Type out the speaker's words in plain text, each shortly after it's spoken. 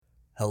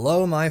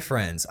Hello, my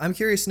friends. I'm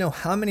curious to know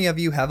how many of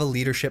you have a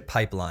leadership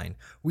pipeline.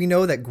 We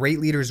know that great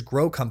leaders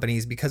grow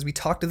companies because we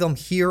talk to them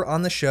here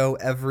on the show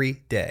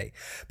every day.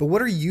 But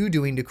what are you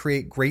doing to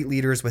create great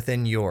leaders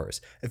within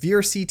yours? If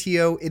you're a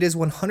CTO, it is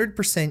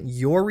 100%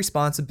 your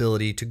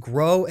responsibility to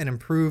grow and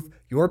improve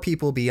your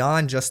people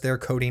beyond just their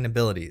coding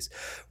abilities.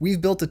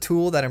 We've built a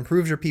tool that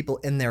improves your people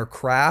in their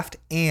craft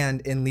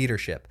and in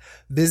leadership.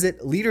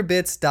 Visit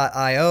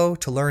leaderbits.io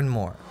to learn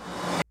more.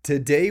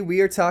 Today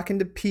we are talking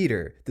to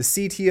Peter, the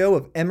CTO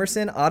of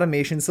Emerson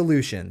Automation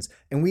Solutions,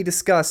 and we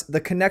discuss the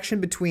connection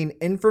between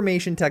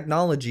information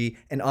technology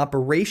and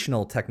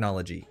operational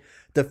technology,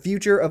 the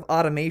future of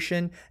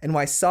automation, and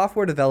why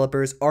software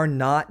developers are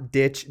not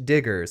ditch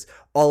diggers.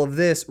 All of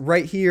this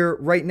right here,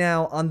 right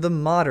now on the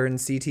Modern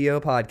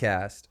CTO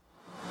Podcast.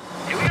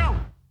 Here we go.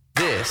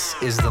 This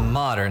is the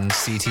Modern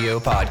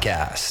CTO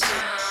Podcast.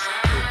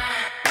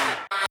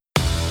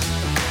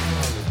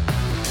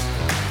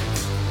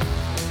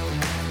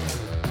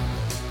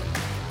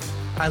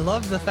 I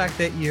love the fact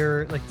that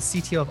you're like the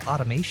CTO of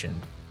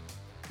automation.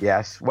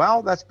 Yes.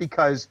 Well, that's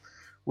because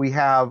we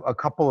have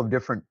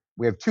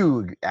we have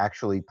two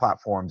actually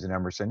platforms in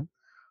Emerson.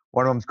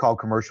 One of them is called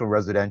commercial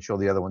residential.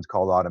 The other one's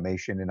called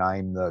automation. And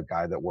I'm the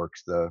guy that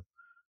works the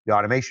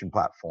automation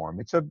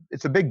platform.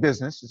 It's a big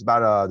business. It's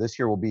about, this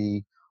year will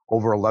be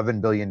over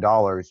 $11 billion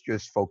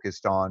just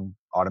focused on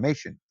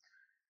automation.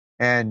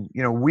 And,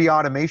 we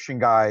automation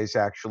guys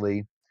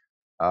actually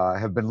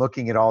have been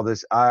looking at all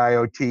this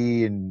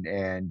IoT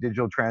and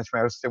digital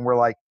transformation. And we're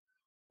like,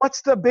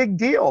 what's the big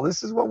deal?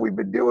 This is what we've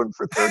been doing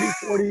for 30,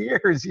 40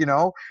 years,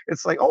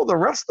 It's like, oh, the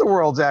rest of the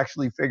world's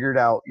actually figured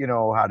out,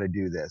 how to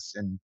do this.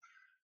 And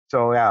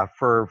so, yeah,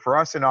 for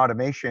us in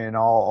automation,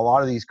 a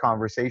lot of these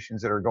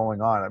conversations that are going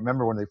on, I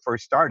remember when they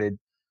first started,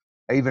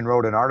 I even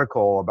wrote an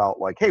article about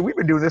like, hey, we've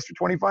been doing this for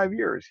 25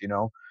 years,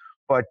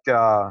 But,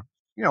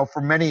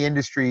 for many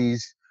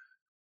industries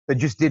that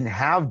just didn't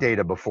have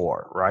data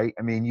before, right?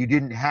 I mean, you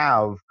didn't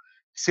have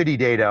city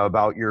data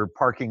about your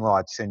parking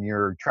lots and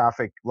your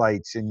traffic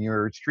lights and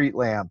your street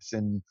lamps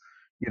and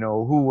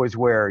who was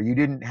where. You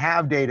didn't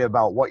have data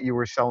about what you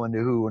were selling to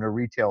who in a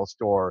retail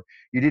store.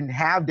 You didn't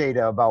have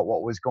data about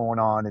what was going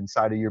on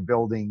inside of your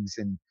buildings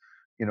and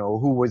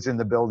who was in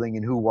the building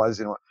and who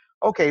wasn't.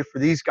 Okay, for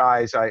these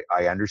guys,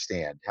 I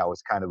understand how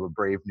it's kind of a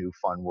brave new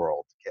fun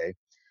world. Okay,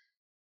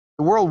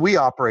 the world we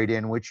operate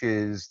in, which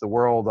is the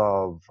world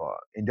of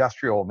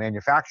industrial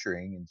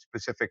manufacturing, and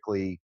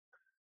specifically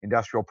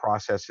industrial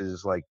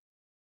processes like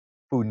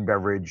food and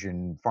beverage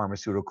and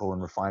pharmaceutical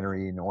and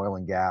refinery and oil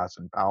and gas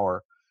and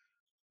power,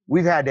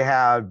 we've had to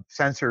have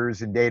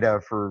sensors and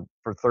data for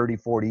 30,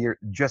 40 years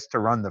just to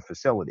run the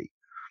facility.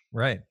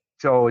 Right.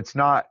 So it's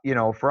not,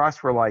 for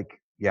us, we're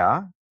like,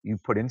 yeah, you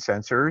put in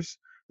sensors,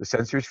 the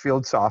sensors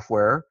field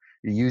software,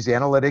 you use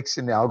analytics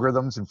and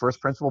algorithms and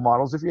first principle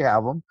models if you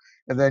have them,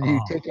 and then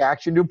you take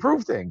action to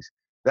improve things.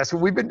 That's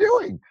what we've been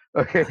doing.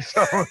 Okay,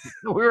 so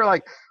we were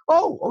like,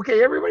 oh,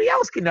 okay, everybody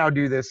else can now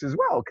do this as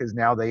well because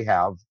now they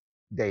have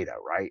data,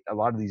 right? A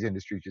lot of these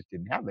industries just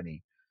didn't have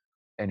any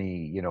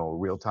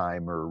real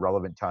time or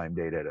relevant time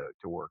data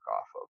to work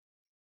off of.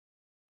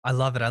 I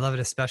love it. I love it,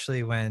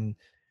 especially when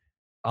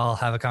I'll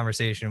have a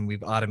conversation.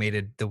 We've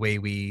automated the way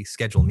we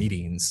schedule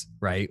meetings,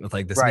 right? With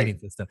like this Right. meeting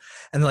system.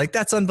 And they're like,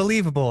 that's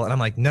unbelievable. And I'm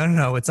like,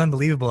 no, it's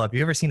unbelievable. Have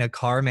you ever seen a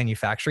car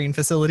manufacturing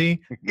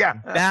facility? Yeah.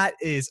 That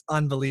is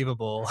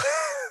unbelievable.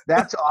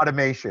 That's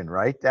automation,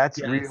 right? That's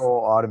Yes. real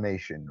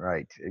automation,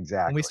 right? When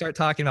Exactly. we start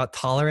talking about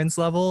tolerance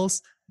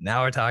levels,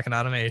 now we're talking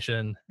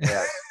automation.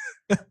 Yes.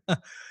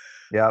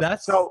 Yeah.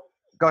 So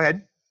go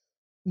ahead.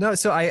 No,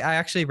 so I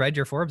actually read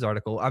your Forbes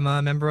article. I'm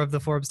a member of the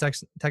Forbes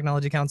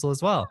Technology Council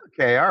as well.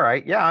 Okay. All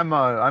right. Yeah.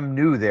 I'm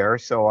new there.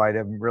 So I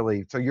didn't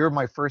really, so you're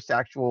my first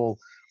actual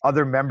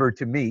other member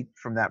to meet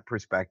from that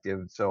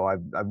perspective. So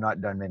I've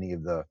not done any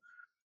of the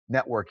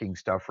networking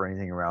stuff or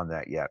anything around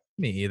that yet.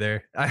 Me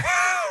either.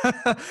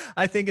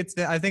 I think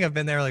I've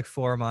been there like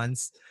 4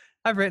 months.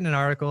 I've written an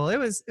article. It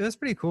was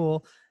pretty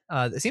cool.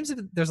 It seems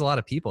that there's a lot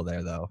of people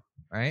there though,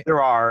 right? There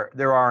are,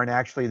 and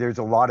actually there's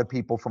a lot of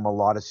people from a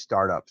lot of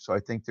startups. So I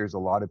think there's a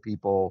lot of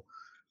people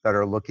that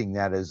are looking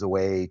at as a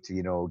way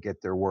to,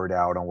 get their word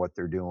out on what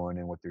they're doing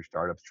and what their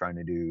startups trying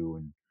to do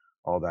and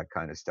all that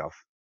kind of stuff.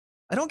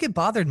 I don't get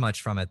bothered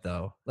much from it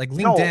though. Like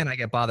No, LinkedIn, I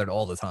get bothered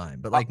all the time,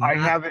 but I like I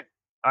not. haven't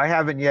I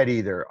haven't yet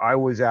either. I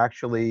was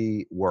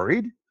actually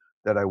worried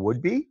that I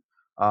would be,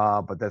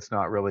 but that's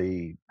not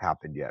really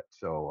happened yet.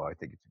 So I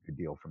think it's a good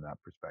deal from that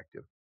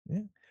perspective.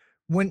 Yeah.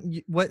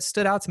 What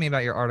stood out to me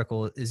about your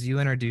article is you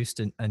introduced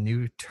a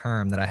new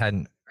term that I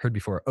hadn't heard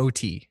before,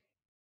 OT,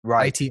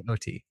 Right. IT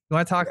OT. You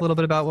want to talk a little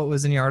bit about what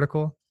was in your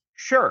article?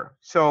 Sure.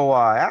 So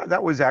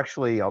that was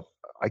actually,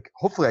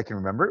 hopefully I can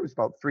remember. It was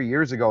about 3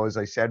 years ago, as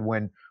I said,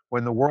 when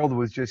the world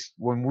was just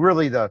when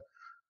really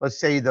let's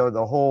say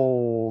the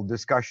whole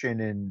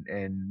discussion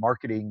and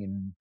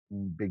marketing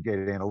and big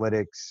data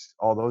analytics,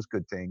 all those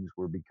good things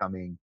were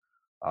becoming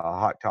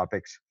hot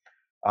topics.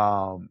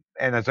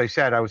 And as I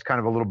said, I was kind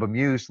of a little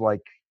bemused,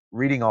 like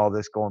reading all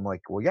this, going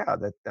like, well, yeah,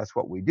 that's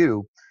what we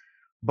do.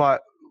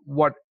 But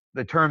what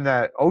the term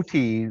that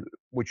OT,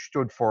 which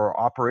stood for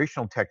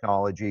operational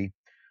technology,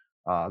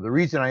 the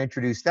reason I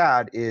introduced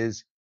that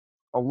is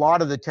a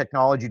lot of the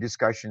technology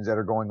discussions that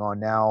are going on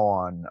now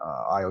on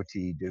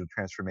IoT, digital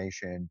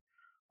transformation,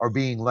 are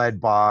being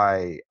led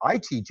by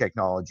IT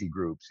technology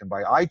groups and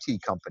by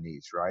IT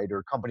companies, right?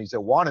 Or companies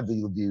that want to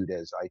be viewed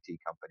as IT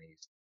companies.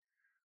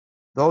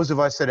 Those of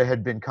us that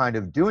had been kind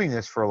of doing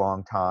this for a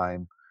long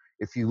time,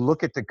 if you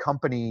look at the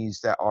companies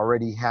that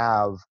already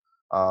have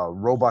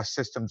robust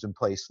systems in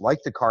place, like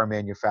the car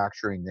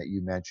manufacturing that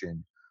you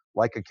mentioned,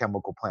 like a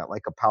chemical plant,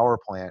 like a power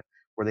plant,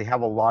 where they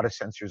have a lot of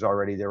sensors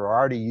already, they're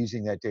already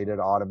using that data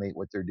to automate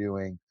what they're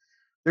doing.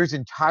 There's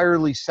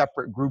entirely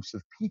separate groups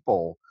of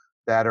people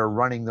that are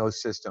running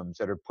those systems,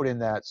 that are put in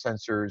that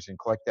sensors and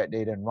collect that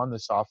data and run the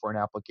software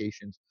and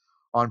applications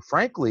on,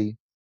 frankly,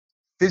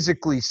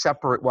 physically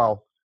separate,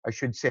 well, I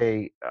should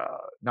say,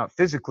 not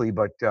physically,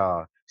 but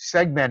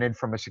segmented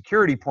from a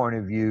security point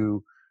of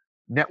view,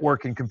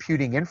 network and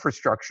computing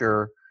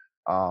infrastructure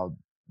uh,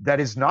 that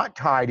is not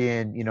tied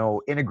in,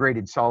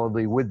 integrated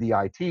solidly with the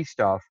IT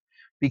stuff,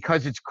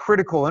 because it's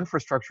critical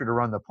infrastructure to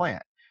run the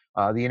plant.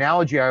 The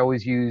analogy I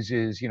always use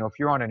is, if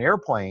you're on an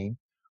airplane,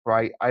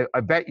 right? I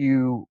bet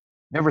you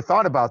never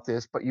thought about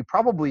this, but you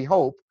probably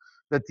hope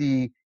that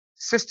the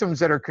systems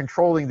that are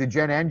controlling the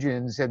jet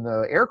engines and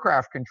the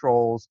aircraft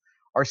controls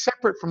are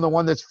separate from the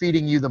one that's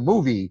feeding you the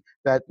movie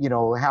that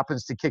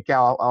happens to kick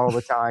out all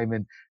the time,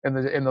 and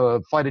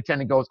the flight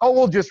attendant goes, "Oh,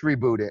 we'll just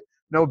reboot it,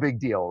 no big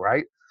deal,"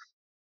 right?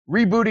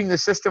 Rebooting the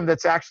system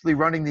that's actually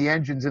running the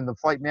engines in the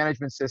flight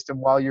management system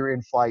while you're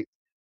in flight,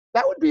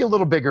 that would be a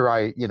little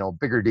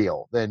bigger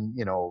deal than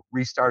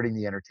restarting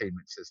the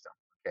entertainment system.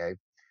 Okay,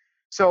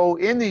 so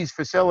in these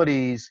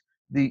facilities,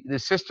 the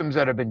systems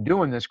that have been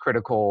doing this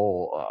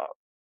critical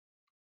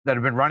that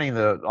have been running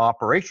the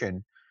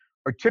operation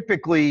are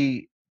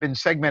typically been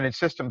segmented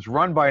systems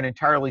run by an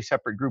entirely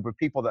separate group of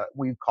people that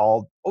we've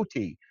called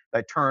OT.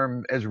 That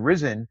term has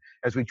risen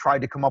as we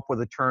tried to come up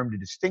with a term to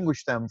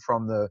distinguish them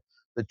from the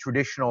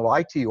traditional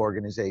IT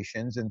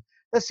organizations. And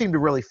that seemed to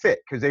really fit,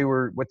 because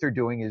what they're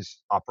doing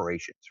is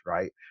operations,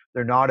 right?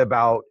 They're not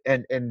about,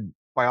 and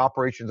by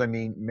operations, I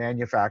mean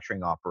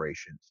manufacturing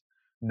operations,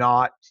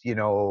 not,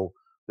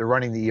 they're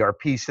running the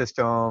ERP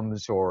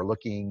systems or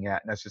looking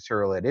at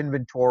necessarily at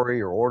inventory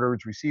or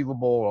orders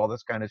receivable, all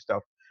this kind of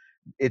stuff.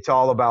 It's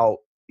all about,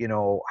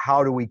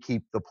 how do we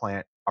keep the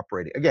plant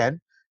operating?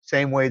 Again,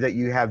 same way that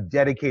you have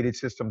dedicated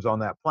systems on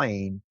that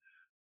plane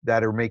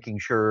that are making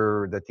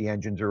sure that the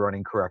engines are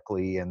running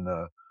correctly, and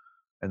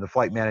the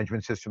flight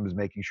management system is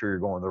making sure you're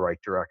going the right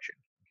direction.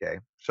 Okay,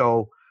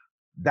 so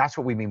that's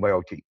what we mean by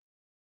OT.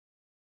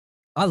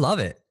 I love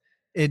it.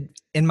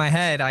 It in my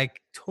head, I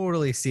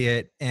totally see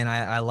it, and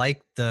I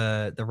like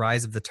the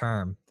rise of the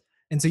term.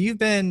 And so you've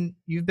been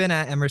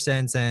at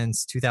Emerson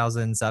since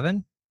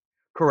 2007.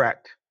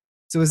 Correct.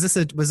 So was this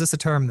a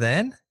term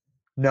then?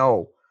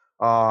 No.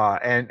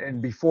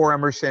 And before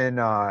Emerson,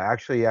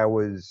 actually, I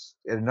was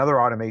at another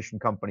automation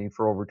company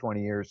for over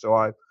 20 years. So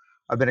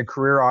I've been a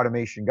career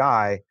automation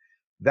guy.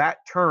 That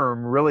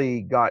term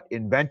really got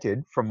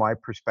invented, from my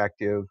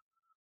perspective,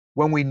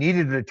 when we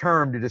needed a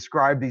term to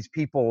describe these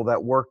people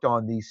that worked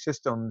on these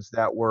systems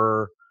that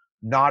were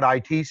not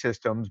IT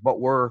systems,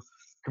 but were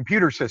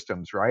computer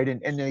systems, right?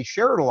 And they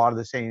shared a lot of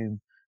the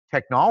same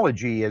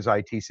technology as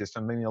IT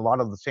systems. I mean, a lot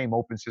of the same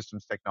open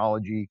systems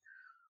technology,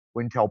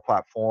 Wintel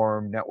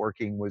platform,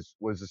 networking was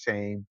the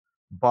same,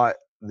 but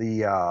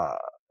the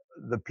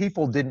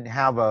people didn't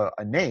have a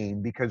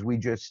name, because we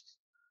just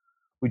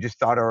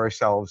thought of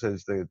ourselves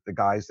as the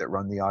guys that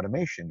run the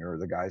automation, or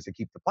the guys that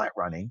keep the plant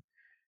running.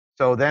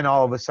 So then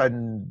all of a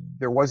sudden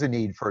there was a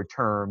need for a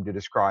term to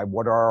describe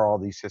what are all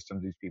these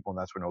systems, these people, and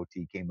that's when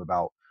OT came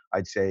about.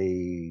 I'd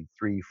say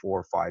 3,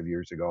 4, 5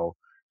 years ago,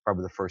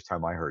 probably the first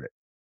time I heard it.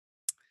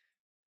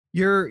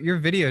 Your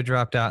video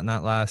dropped out in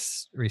that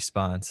last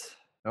response.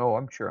 Oh,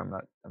 I'm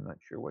not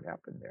sure what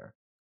happened there.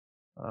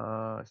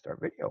 Start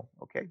video.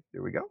 Okay,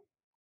 there we go.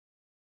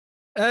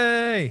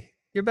 Hey,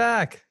 you're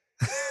back.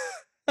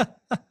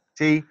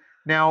 See,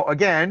 now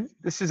again,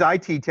 this is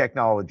IT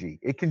technology.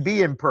 It can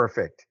be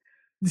imperfect.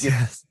 You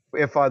Yes.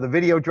 If the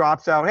video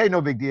drops out, hey,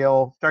 no big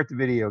deal. Start the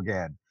video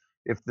again.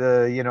 If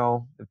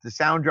the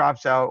sound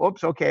drops out,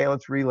 oops, okay,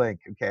 let's relink.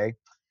 Okay,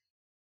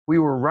 we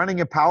were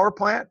running a power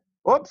plant.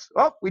 Oops,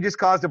 oh, we just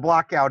caused a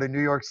blackout in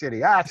New York City.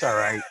 That's all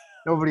right.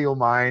 Nobody will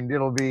mind.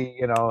 It'll be,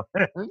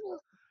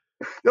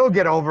 they'll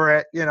get over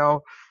it.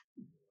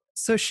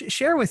 So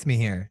share with me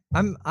here.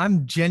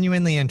 I'm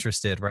genuinely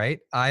interested, right?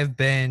 I've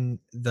been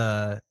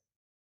an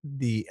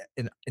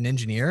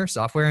engineer,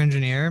 software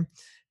engineer,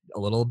 a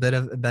little bit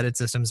of embedded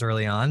systems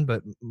early on,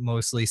 but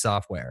mostly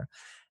software.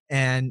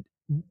 And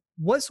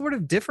what sort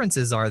of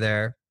differences are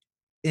there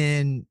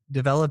in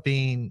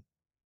developing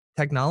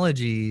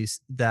technologies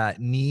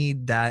that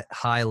need that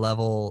high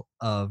level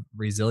of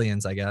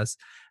resilience, I guess,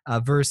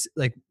 versus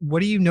like, what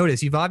do you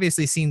notice? You've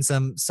obviously seen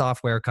some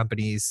software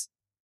companies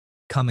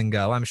come and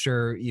go. I'm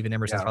sure even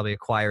Emerson's Yeah. probably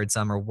acquired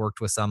some or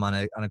worked with some on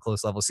a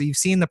close level. So you've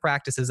seen the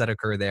practices that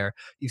occur there.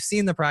 You've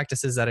seen the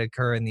practices that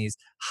occur in these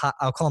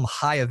I'll call them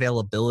high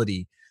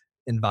availability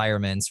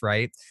environments,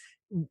 right?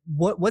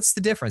 What's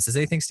the difference? Does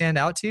anything stand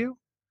out to you?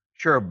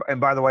 Sure. And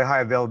by the way,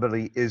 high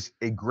availability is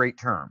a great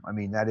term. I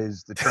mean, that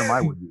is the term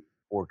I would use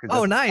for, because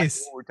Oh, that's exactly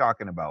nice. what we're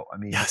talking about. I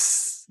mean,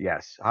 Yes.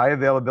 yes, high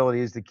availability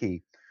is the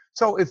key.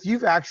 So if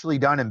you've actually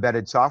done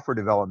embedded software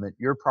development,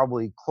 you're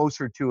probably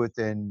closer to it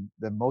than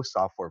most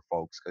software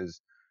folks,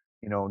 because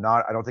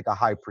not I don't think a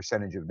high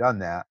percentage have done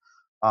that,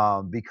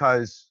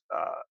 because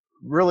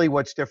really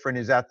what's different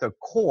is at the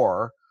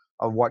core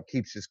of what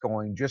keeps us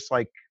going, just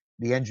like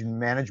the engine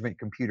management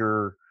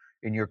computer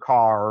in your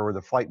car or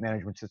the flight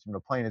management system in a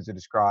plane, as I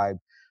described.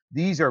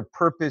 These are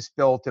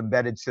purpose-built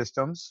embedded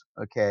systems.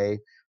 Okay,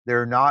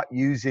 they're not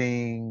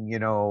using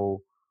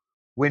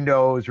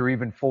Windows or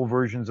even full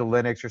versions of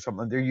Linux or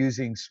something. They're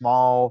using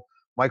small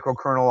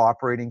microkernel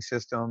operating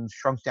systems,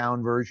 shrunk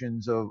down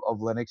versions of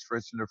Linux, for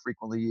instance, are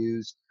frequently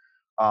used.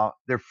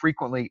 They're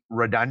frequently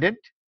redundant.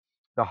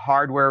 The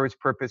hardware is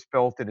purpose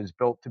built and is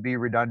built to be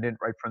redundant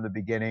right from the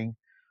beginning.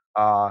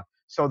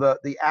 So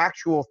the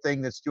actual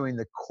thing that's doing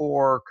the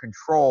core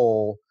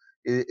control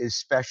is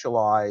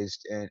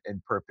specialized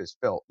and purpose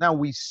built. Now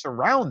we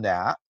surround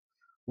that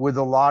with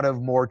a lot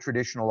of more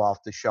traditional off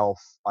the shelf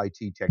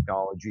IT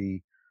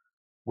technology,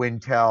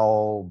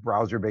 Wintel,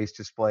 browser-based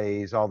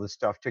displays, all this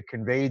stuff to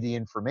convey the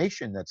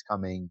information that's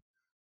coming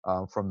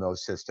from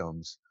those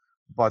systems.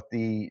 But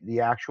the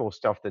actual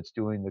stuff that's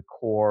doing the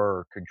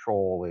core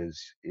control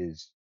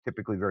is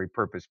typically very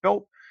purpose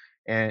built.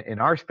 And in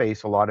our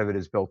space, a lot of it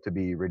is built to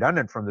be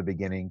redundant from the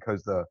beginning,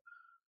 because the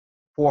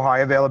for high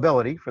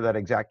availability, for that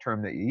exact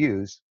term that you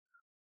use,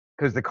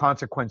 because the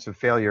consequence of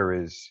failure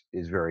is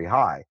very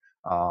high.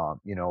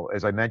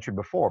 As I mentioned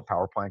before,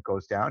 power plant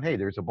goes down. Hey,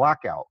 there's a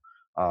blackout.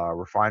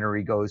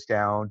 Refinery goes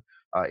down.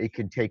 It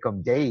can take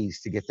them days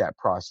to get that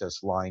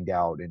process lined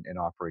out and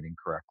operating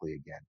correctly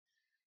again.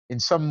 In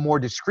some more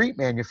discrete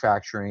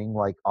manufacturing,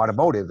 like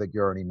automotive that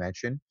you already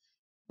mentioned,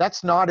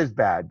 that's not as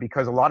bad,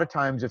 because a lot of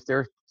times if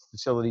their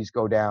facilities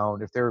go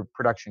down, if their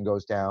production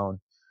goes down,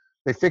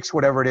 they fix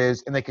whatever it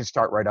is and they can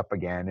start right up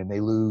again, and they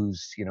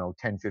lose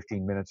 10,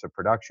 15 minutes of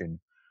production.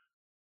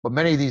 But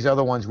many of these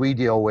other ones we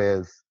deal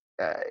with,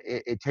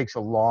 it takes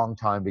a long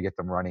time to get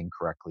them running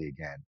correctly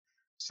again.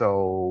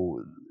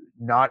 So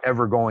not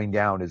ever going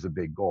down is a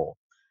big goal.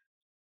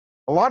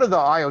 A lot of the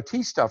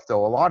IoT stuff,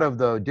 though, a lot of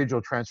the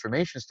digital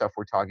transformation stuff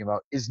we're talking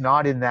about is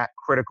not in that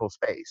critical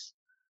space,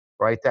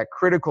 right? That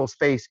critical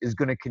space is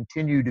going to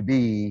continue to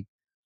be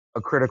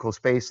a critical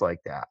space like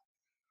that.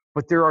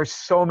 But there are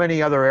so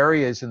many other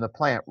areas in the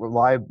plant.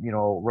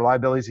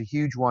 Reliability is a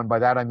huge one. By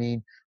that I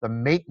mean the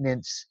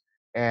maintenance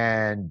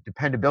and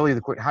dependability of the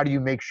equipment. How do you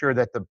make sure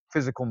that the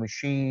physical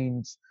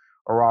machines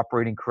are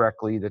operating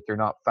correctly, that they're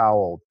not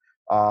fouled?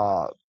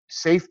 Uh,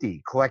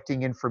 Safety,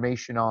 collecting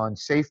information on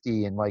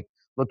safety and like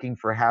looking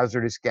for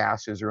hazardous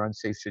gases or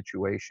unsafe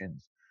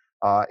situations.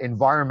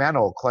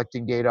 Environmental,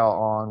 collecting data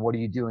on what are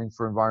you doing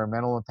for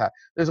environmental impact.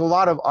 There's a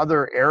lot of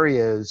other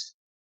areas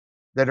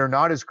that are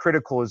not as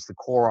critical as the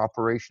core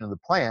operation of the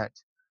plant,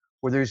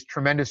 where there's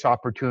tremendous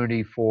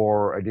opportunity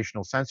for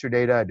additional sensor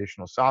data,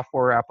 additional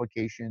software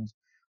applications,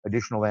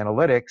 additional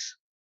analytics,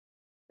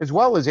 as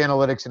well as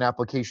analytics and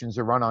applications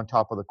that run on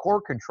top of the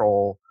core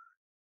control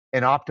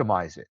and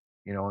optimize it,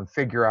 and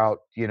figure out,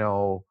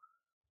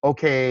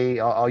 okay,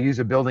 I'll use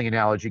a building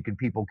analogy because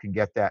people can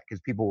get that,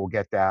 because people will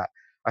get that.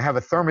 I have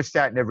a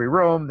thermostat in every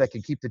room that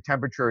can keep the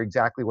temperature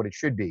exactly what it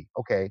should be.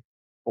 Okay,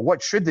 but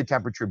what should the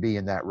temperature be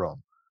in that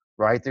room,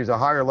 right? There's a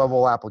higher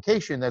level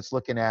application that's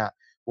looking at,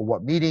 well,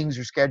 what meetings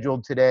are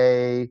scheduled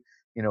today?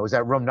 Is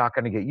that room not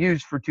going to get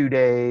used for 2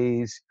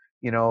 days?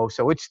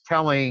 So it's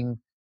telling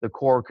the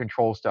core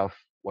control stuff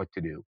what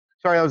to do.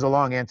 Sorry, that was a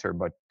long answer,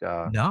 but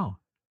No.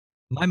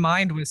 My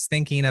mind was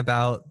thinking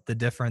about the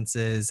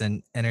differences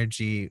in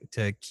energy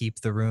to keep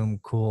the room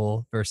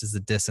cool versus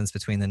the distance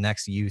between the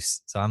next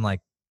use. So I'm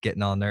like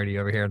getting all nerdy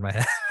over here in my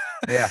head.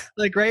 yeah.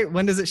 Like, right?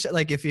 When does it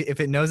like if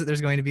it knows that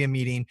there's going to be a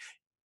meeting,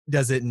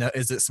 does it know,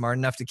 is it smart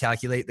enough to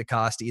calculate the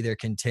cost to either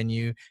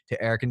continue to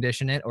air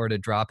condition it or to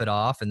drop it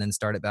off and then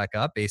start it back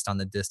up based on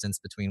the distance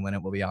between when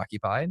it will be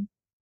occupied?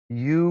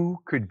 You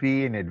could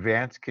be an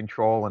advanced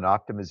control and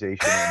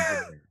optimization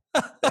engineer.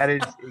 That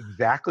is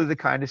exactly the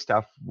kind of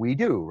stuff we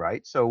do,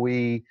 right? So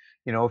if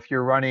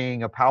you're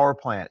running a power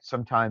plant,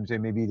 sometimes they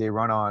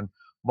run on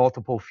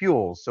multiple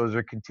fuels. So there's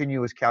a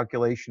continuous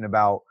calculation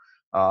about,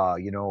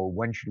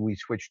 when should we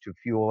switch to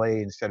fuel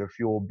A instead of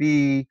fuel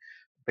B,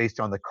 based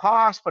on the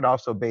cost, but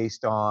also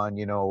based on,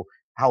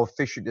 how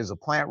efficient is a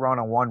plant run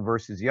on one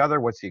versus the other?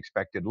 What's the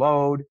expected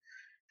load?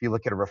 If you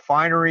look at a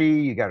refinery,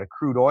 you got a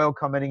crude oil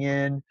coming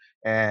in,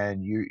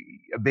 and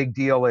a big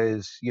deal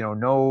is,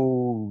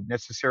 no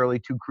necessarily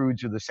two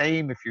crudes are the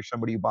same if you're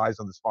somebody who buys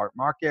on the spot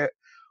market.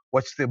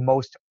 What's the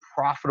most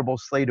profitable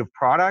slate of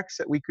products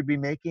that we could be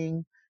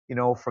making,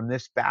 from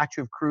this batch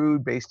of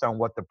crude, based on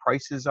what the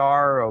prices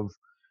are of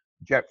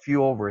jet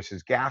fuel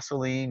versus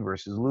gasoline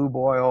versus lube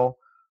oil?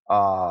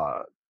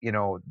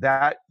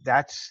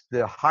 that's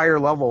the higher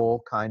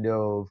level kind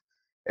of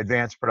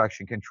advanced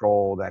production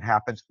control that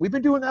happens. We've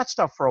been doing that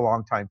stuff for a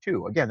long time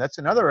too. Again, that's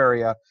another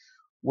area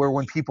where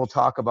when people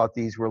talk about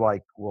these, we're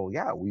like, well,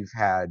 yeah, we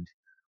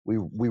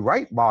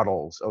write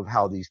models of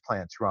how these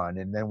plants run,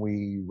 and then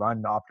we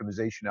run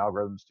optimization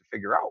algorithms to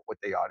figure out what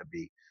they ought to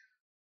be.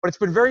 But it's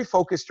been very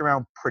focused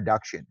around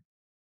production.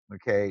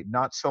 Okay,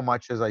 not so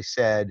much, as I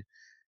said,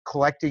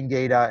 collecting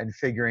data and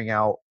figuring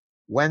out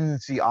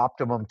when's the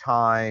optimum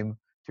time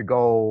to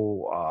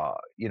go,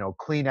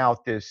 clean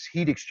out this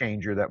heat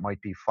exchanger that might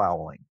be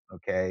fouling.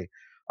 Okay,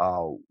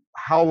 uh,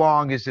 how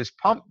long is this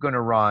pump going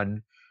to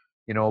run,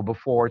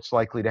 before it's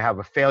likely to have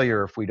a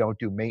failure if we don't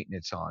do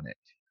maintenance on it?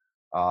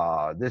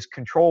 This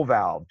control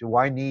valve, do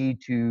I need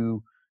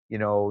to,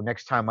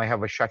 next time I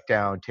have a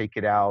shutdown, take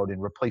it out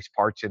and replace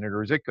parts in it,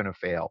 or is it going to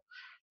fail?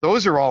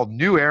 Those are all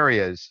new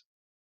areas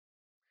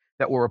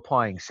that we're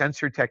applying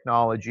sensor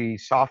technology,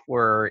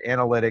 software,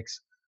 analytics,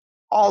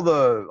 all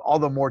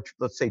the more,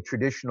 let's say,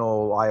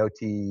 traditional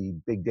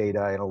IoT, big data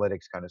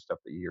analytics kind of stuff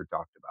that you hear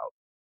talked about.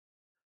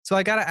 So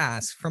I gotta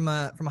ask, from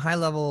a high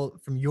level,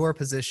 from your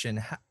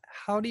position,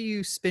 how do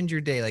you spend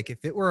your day? Like,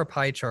 if it were a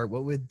pie chart,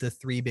 what would the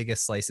three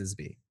biggest slices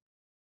be?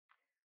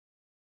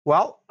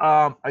 Well,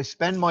 I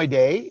spend my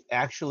day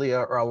actually,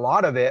 or a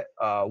lot of it,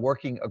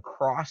 working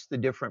across the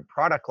different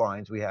product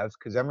lines we have,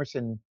 because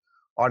Emerson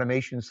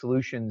Automation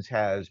Solutions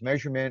has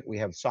measurement, we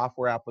have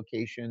software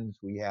applications,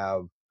 we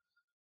have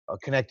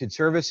connected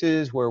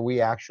services where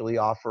we actually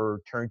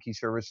offer turnkey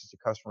services to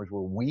customers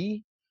where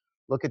we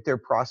look at their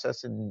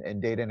process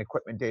and data and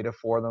equipment data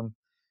for them.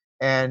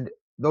 And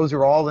those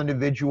are all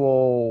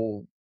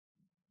individual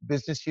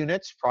business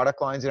units,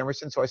 product lines at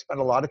Emerson. So I spend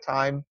a lot of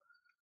time,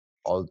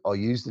 I'll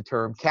use the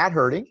term cat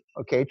herding,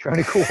 okay, trying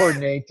to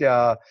coordinate,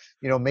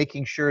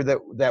 making sure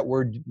that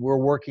we're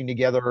working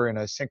together in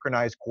a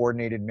synchronized,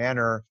 coordinated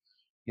manner,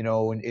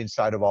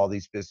 inside of all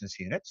these business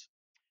units.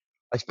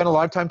 I spend a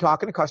lot of time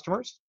talking to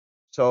customers.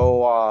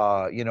 So,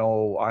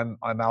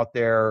 I'm out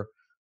there,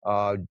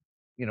 uh,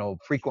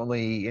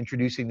 frequently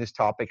introducing this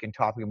topic and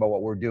talking about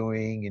what we're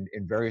doing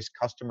in various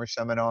customer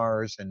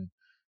seminars and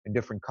in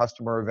different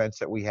customer events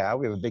that we have.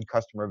 We have a big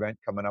customer event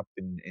coming up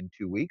in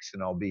 2 weeks,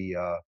 and I'll be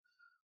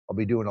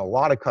doing a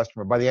lot of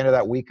customer. By the end of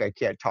that week, I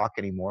can't talk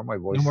anymore. My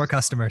No voice more is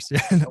customers.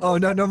 no Oh, more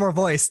no, no customers. more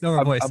voice. No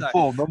more voice. I'm Sorry.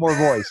 full. No more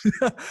voice.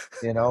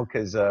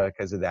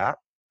 Because of that.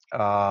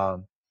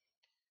 Um,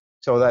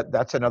 so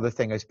that's another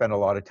thing I spend a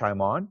lot of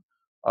time on.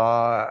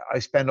 I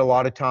spend a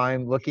lot of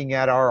time looking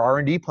at our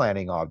R&D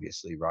planning,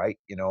 obviously, right?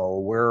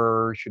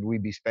 Where should we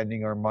be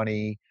spending our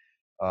money?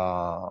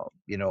 Uh,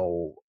 you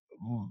know,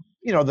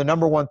 the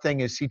number one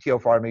thing is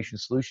CTO for Automation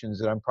Solutions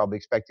that I'm probably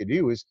expected to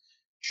do is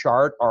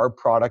chart our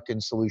product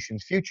and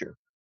solutions future.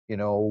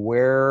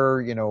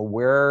 What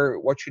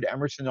should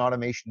Emerson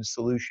Automation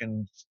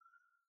Solutions,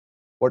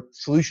 what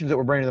solutions that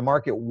we're bringing to the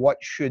market, what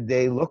should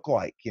they look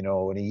like, in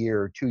a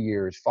year, 2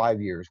 years,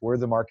 5 years? Where's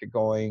the market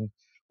going?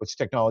 What's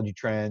technology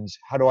trends?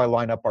 How do I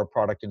line up our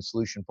product and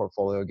solution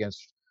portfolio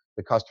against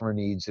the customer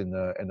needs and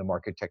the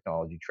market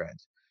technology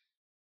trends?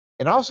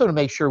 And also to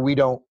make sure we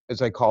don't,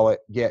 as I call it,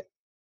 get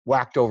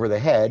whacked over the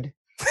head,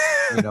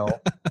 you know,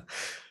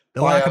 The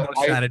by a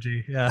whack-a-mole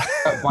strategy. Yeah.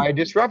 by a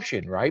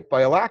disruption, right?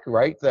 By a lack,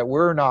 right? That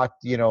we're not,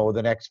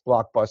 the next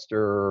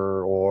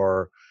Blockbuster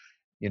or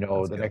That's a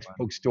the good next one.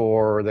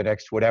 bookstore or the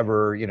next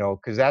whatever,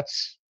 because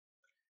that's,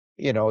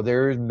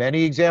 there's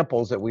many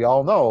examples that we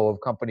all know of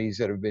companies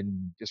that have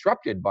been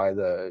disrupted by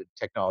the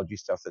technology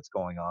stuff that's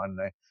going on.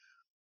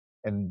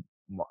 And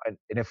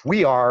and if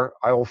we are,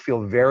 I will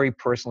feel very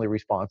personally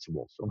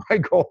responsible. So my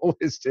goal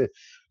is to,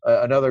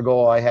 another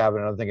goal I have,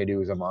 and another thing I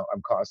do is I'm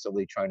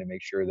constantly trying to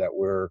make sure that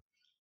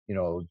you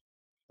know,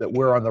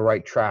 we're on the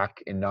right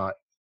track and not,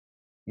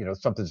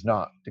 something's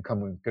not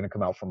going to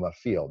come out from left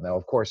field. Now,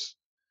 of course,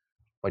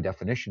 by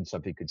definition,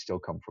 something could still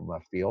come from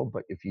left field.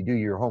 But if you do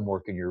your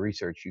homework and your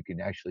research, you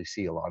can actually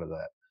see a lot of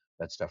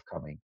that stuff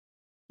coming.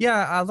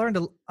 Yeah, I've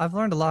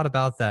learned a lot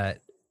about that.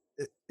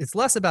 It's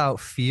less about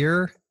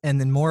fear and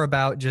then more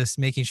about just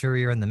making sure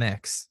you're in the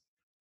mix.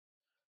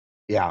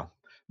 Yeah.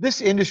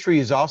 This industry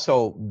is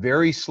also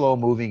very slow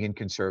moving and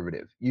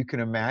conservative. You can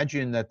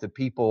imagine that the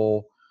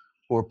people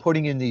who are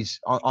putting in these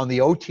on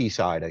the OT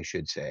side, I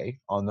should say,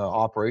 on the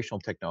operational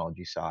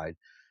technology side,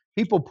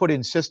 people put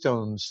in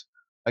systems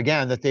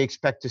again that they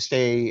expect to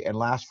stay and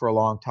last for a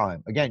long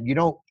time. Again,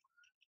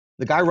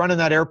 the guy running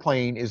that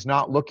airplane is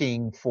not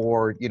looking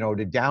for, to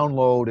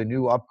download a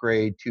new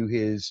upgrade to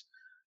his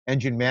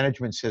engine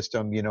management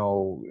system,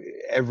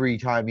 every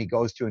time he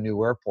goes to a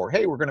new airport.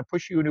 Hey, we're going to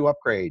push you a new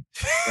upgrade.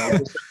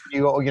 Just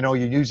like you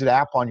use an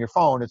app on your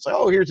phone. It's like,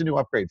 oh, here's a new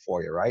upgrade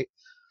for you, right?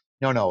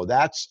 No,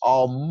 that's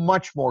all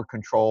much more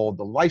controlled.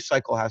 The life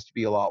cycle has to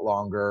be a lot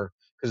longer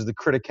because of the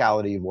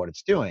criticality of what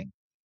it's doing.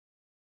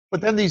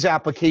 But then these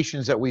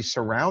applications that we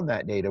surround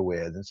that data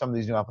with, and some of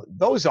these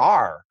those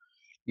are,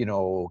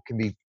 can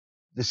be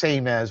the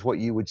same as what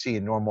you would see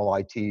in normal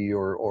IT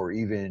or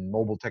even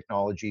mobile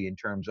technology in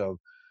terms of,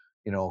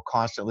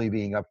 constantly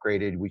being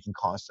upgraded. We can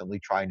constantly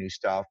try new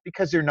stuff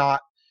because they're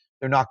not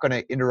they're not going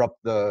to interrupt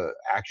the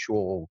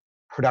actual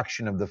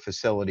production of the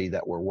facility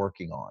that we're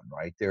working on,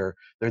 right? They're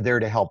there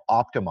to help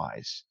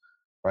optimize,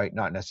 right?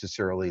 Not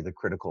necessarily the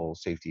critical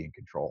safety and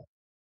control.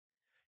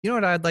 You know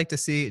what I'd like to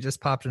see? It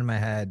just popped into my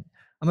head.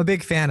 I'm a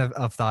big fan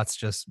of thoughts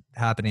just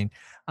happening.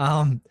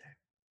 Um,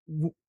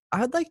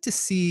 I would like to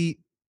see,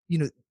 you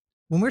know,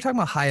 when we are talking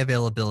about high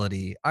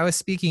availability, I was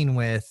speaking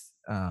with,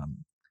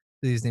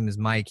 his name is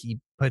Mike. He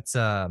puts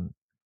satellites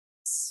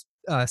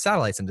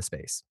into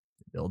space.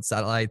 They build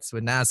satellites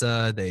with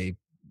NASA. They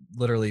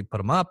literally put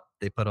them up.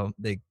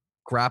 They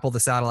grapple the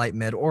satellite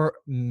mid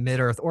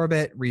Earth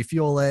orbit,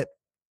 refuel it,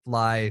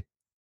 fly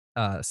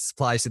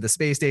supplies to the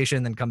space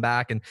station, then come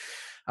back. And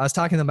I was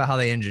talking to them about how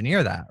they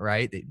engineer that,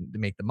 right? They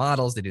make the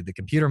models, they do the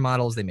computer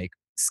models, they make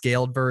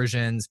scaled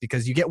versions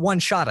because you get one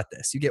shot at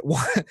this. You get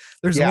one,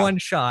 there's Yeah, one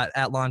shot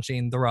at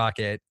launching the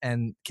rocket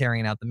and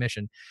carrying out the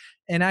mission.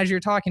 And as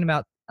you're talking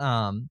about,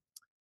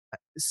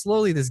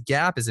 slowly this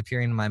gap is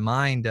appearing in my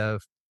mind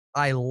of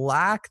I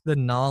lack the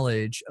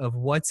knowledge of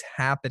what's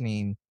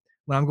happening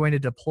when I'm going to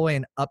deploy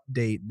an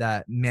update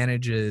that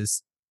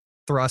manages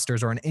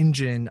thrusters or an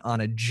engine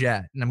on a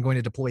jet, and I'm going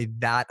to deploy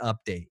that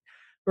update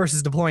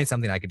versus deploying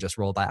something I could just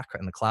roll back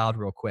in the cloud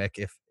real quick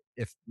if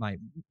my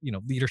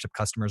leadership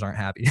customers aren't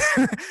happy,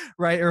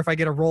 right? Or if I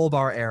get a roll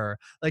bar error,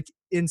 like.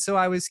 And so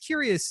I was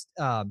curious,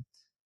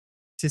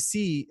 to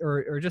see,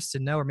 or just to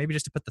know, or maybe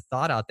just to put the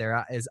thought out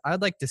there, is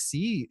I'd like to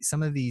see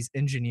some of these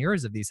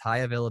engineers of these high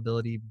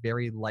availability,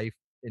 very life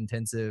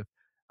intensive,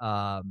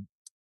 um,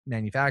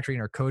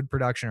 manufacturing or code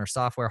production or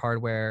software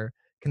hardware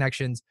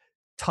connections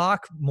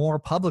talk more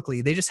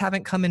publicly. They just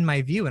haven't come in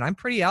my view, and I'm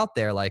pretty out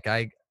there. Like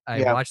I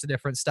yeah, watch the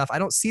different stuff. I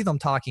don't see them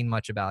talking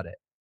much about it.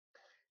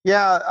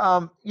 yeah.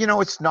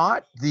 It's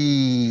not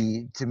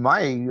to my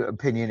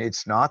opinion,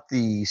 it's not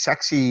the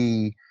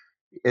sexy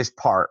is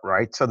part,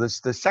 right? So this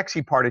the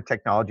sexy part of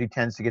technology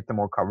tends to get the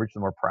more coverage,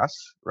 the more press,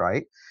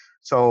 right?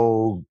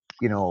 So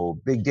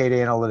big data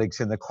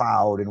analytics in the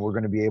cloud, and we're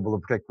going to be able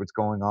to predict what's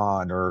going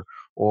on, or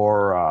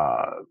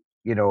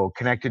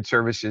connected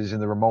services in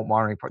the remote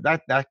monitoring part.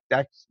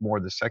 That's more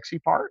the sexy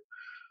part.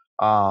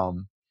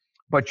 Um,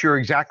 but you're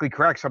exactly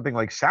correct. Something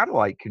like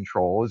satellite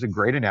control is a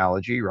great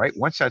analogy, right?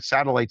 Once that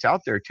satellite's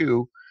out there,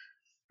 too,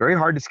 very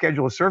hard to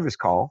schedule a service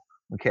call.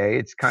 Okay,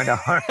 it's kind of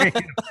hard.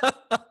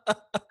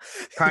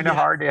 Kind of Yeah.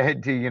 hard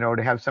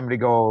to have somebody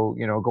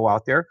go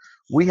out there.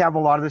 We have a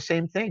lot of the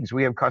same things.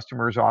 We have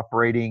customers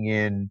operating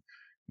in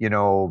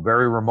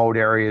very remote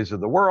areas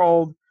of the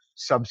world,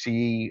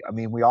 subsea. I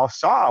mean, we all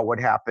saw what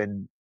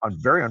happened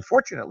very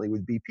unfortunately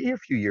with BP a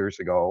few years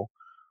ago.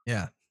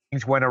 Yeah.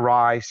 Things went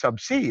awry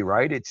subsea,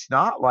 right? It's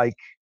not like,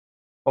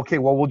 okay,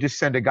 well, we'll just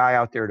send a guy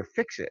out there to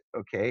fix it.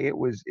 Okay, it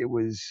was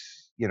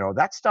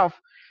that stuff.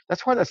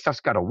 That's why that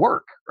stuff's got to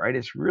work, right?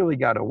 It's really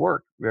got to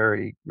work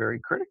very, very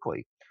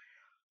critically.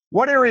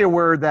 One area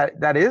where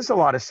that is a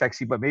lot of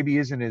sexy, but maybe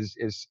isn't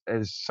as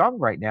sung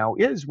right now,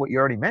 is what you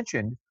already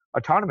mentioned: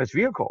 autonomous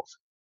vehicles.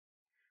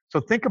 So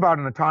think about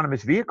an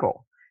autonomous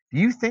vehicle. Do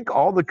you think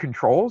all the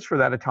controls for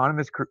that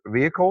autonomous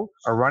vehicle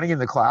are running in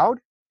the cloud?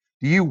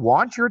 Do you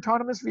want your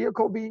autonomous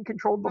vehicle being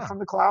controlled No. from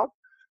the cloud?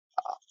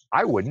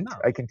 I wouldn't. No.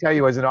 I can tell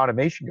you as an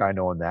automation guy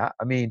knowing that.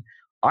 I mean,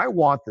 I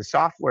want the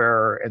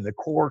software and the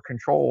core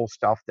control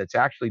stuff that's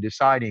actually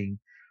deciding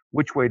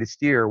which way to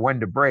steer, when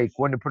to brake,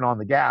 when to put on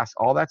the gas,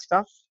 all that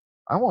stuff.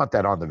 I want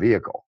that on the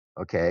vehicle.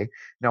 Okay.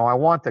 Now I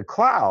want the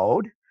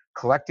cloud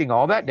collecting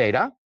all that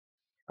data.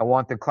 I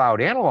want the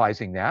cloud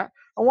analyzing that.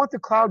 I want the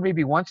cloud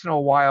maybe once in a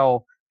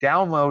while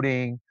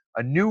downloading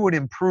a new and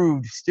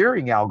improved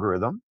steering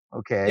algorithm,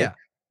 okay, Yeah.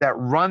 that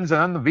runs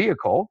on the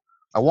vehicle.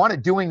 I want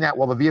it doing that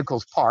while the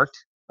vehicle's parked,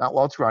 not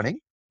while it's running.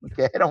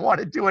 Okay, I don't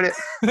want it doing it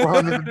while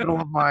I'm in the middle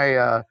of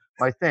my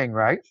thing,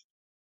 right?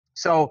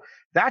 So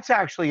that's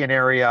actually an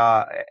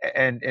area,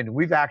 and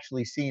we've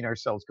actually seen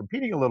ourselves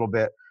competing a little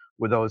bit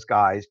with those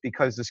guys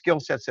because the skill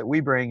sets that we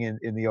bring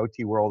in the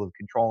OT world of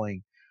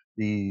controlling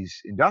these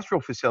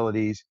industrial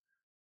facilities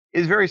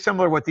is very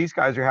similar to what these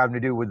guys are having to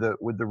do with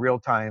the real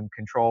time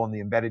control and the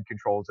embedded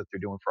controls that they're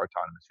doing for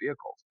autonomous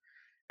vehicles.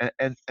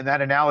 And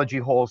that analogy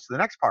holds to the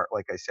next part.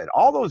 Like I said,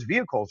 all those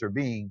vehicles are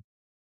being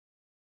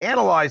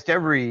analyzed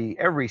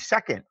every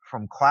second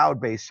from cloud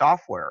based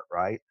software,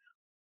 right?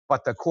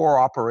 But the core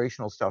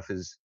operational stuff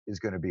is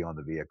going to be on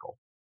the vehicle.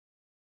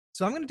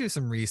 So I'm going to do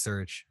some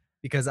research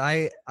because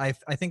I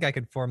think I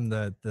could form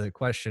the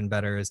question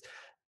better. Is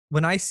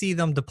when I see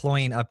them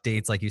deploying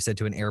updates, like you said,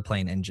 to an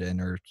airplane engine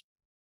or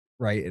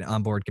right an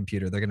onboard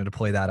computer, they're going to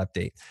deploy that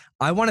update.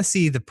 I want to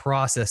see the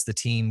process the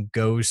team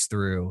goes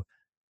through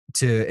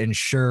to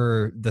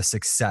ensure the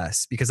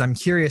success because I'm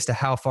curious to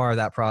how far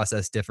that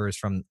process differs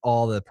from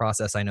all the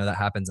process I know that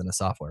happens in a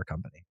software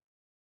company.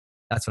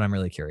 That's what I'm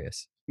really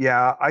curious.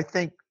 Yeah, I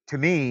think to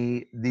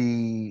me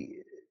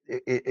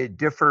it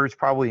differs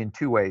probably in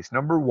two ways.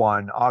 Number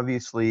one,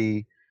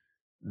 obviously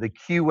the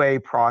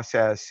QA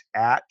process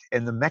at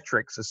and the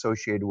metrics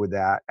associated with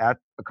that at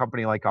a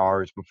company like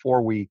ours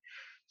before we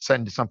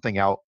send something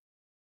out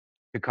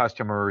to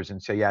customers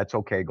and say, yeah, it's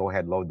okay, go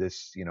ahead, load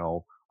this,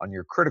 on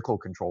your critical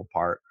control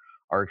part.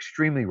 are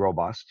extremely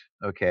robust,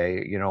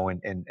 okay,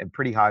 and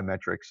pretty high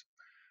metrics.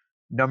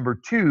 Number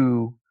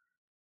two,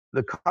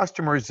 the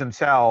customers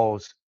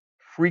themselves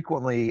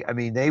frequently, I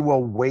mean, they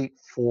will wait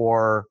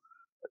for,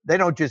 they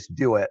don't just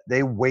do it,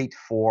 they wait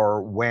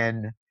for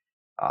when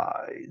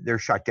they're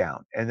shut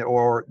down. And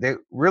or they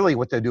really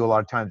what they do a lot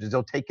of times is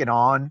they'll take it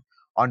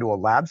onto a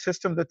lab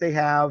system that they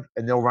have,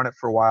 and they'll run it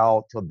for a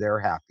while till they're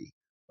happy.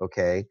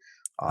 Okay.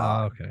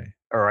 Uh, Oh, okay.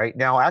 all right.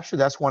 Now, actually,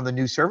 that's one of the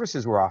new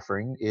services we're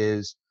offering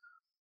is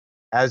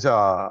as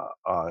a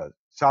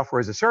software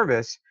as a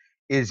service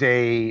is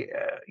a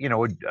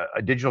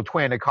digital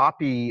twin, a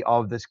copy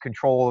of this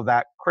control of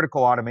that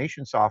critical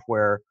automation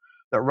software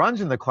that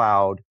runs in the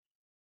cloud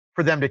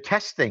for them to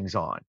test things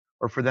on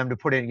or for them to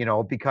put in,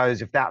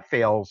 because if that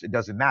fails, it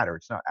doesn't matter.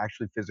 It's not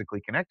actually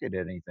physically connected to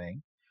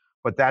anything,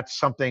 but that's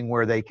something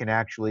where they can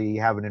actually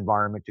have an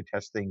environment to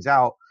test things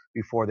out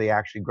before they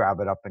actually grab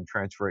it up and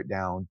transfer it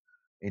down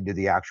into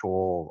the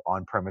actual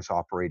on-premise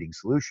operating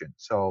solution.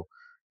 So,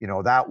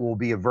 that will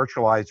be a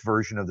virtualized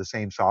version of the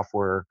same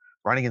software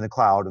running in the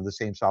cloud of the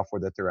same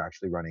software that they're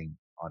actually running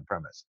on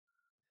premise.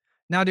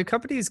 Now, do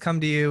companies come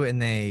to you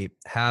and they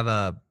have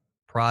a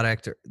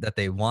product that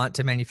they want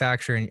to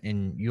manufacture,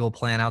 and you'll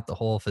plan out the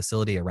whole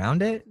facility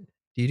around it?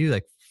 Do you do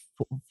like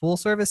full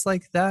service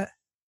like that?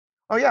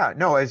 Oh yeah,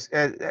 no,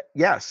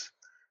 yes.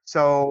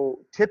 So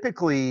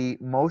typically,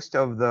 most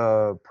of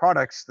the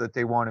products that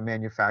they want to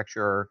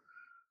manufacture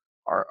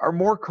are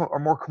more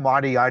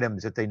commodity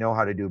items that they know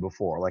how to do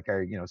before. Like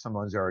some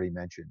ones I already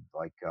mentioned,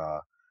 like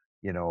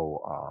you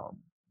know,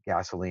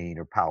 gasoline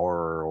or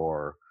power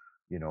or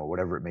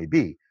whatever it may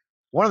be.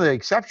 One of the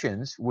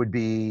exceptions would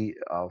be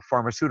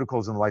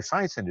pharmaceuticals and the life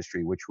science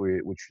industry, which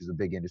is a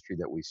big industry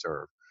that we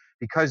serve,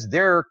 because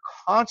they're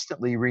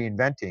constantly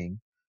reinventing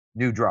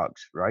new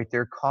drugs, right?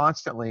 They're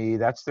constantly,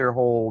 that's their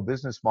whole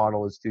business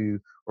model is to,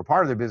 or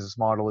part of their business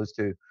model is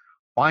to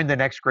find the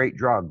next great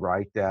drug,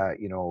 right? That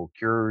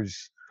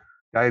cures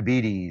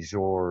diabetes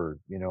or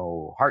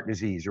heart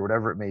disease or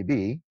whatever it may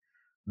be.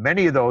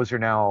 Many of those are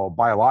now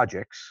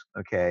biologics.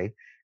 Okay,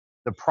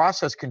 the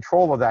process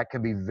control of that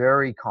can be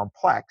very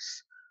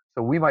complex,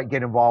 so we might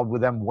get involved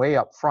with them way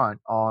up front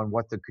on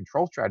what the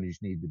control strategies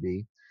need to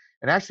be.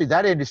 And actually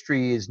that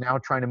industry is now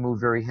trying to move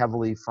very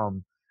heavily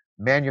from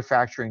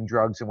manufacturing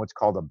drugs in what's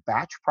called a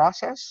batch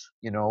process,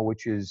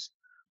 which is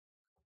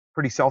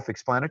pretty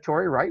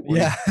self-explanatory, right? Where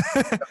you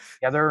Yeah.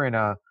 together in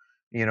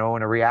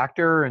a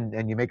reactor,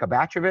 and you make a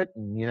batch of it,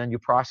 and then you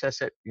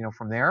process it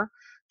from there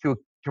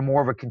to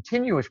more of a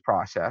continuous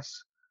process,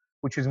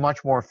 which is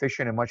much more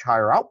efficient and much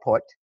higher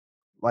output,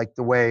 like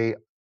the way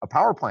a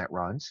power plant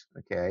runs.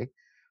 Okay,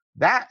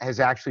 that has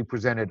actually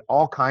presented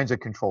all kinds of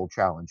control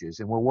challenges,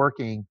 and we're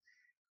working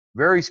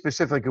very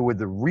specifically with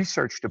the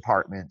research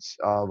departments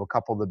of a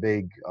couple of the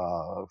big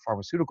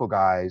pharmaceutical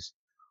guys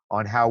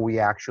on how we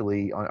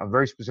actually on a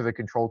very specific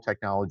control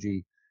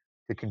technology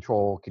to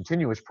control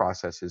continuous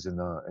processes in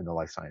the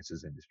life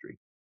sciences industry.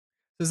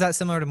 So is that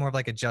similar to more of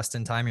like a just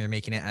in time, you're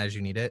making it as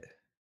you need it?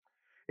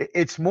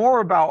 It's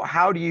more about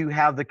how do you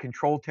have the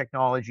control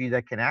technology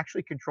that can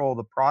actually control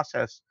the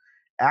process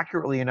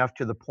accurately enough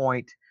to the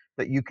point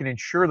that you can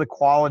ensure the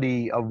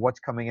quality of what's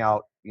coming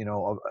out,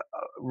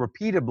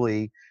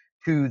 repeatably,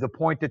 to the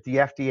point that the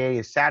FDA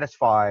is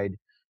satisfied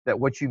that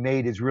what you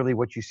made is really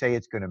what you say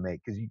it's going to make.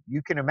 Because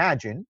you can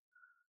imagine,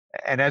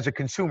 and as a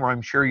consumer,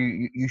 I'm sure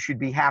you should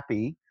be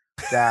happy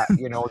that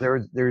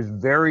there's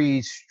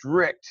very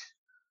strict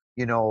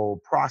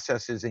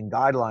processes and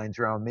guidelines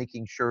around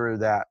making sure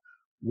that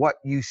what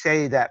you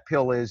say that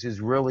pill is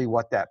really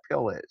what that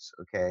pill is.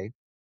 Okay,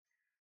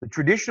 the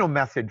traditional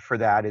method for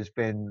that has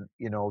been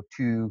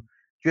to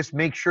just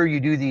make sure you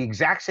do the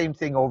exact same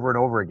thing over and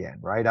over again,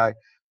 right?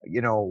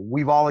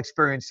 We've all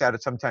experienced that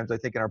at sometimes, I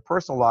think, in our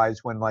personal lives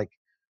when, like,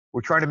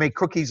 we're trying to make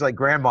cookies like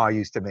grandma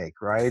used to make,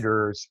 right?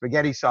 Or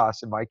spaghetti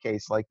sauce in my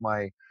case, like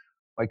my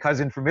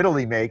cousin from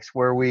Italy makes,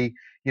 where we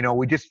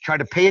just try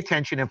to pay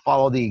attention and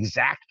follow the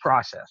exact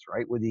process,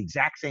 right, with the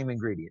exact same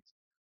ingredients.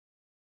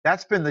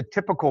 That's been the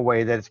typical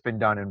way that it's been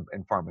done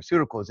in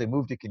pharmaceuticals. They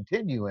move to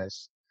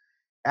continuous,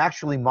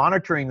 actually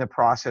monitoring the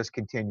process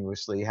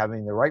continuously,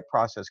 having the right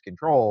process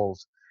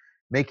controls,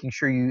 making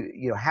sure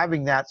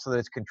having that so that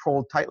it's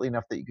controlled tightly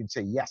enough that you can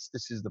say, yes,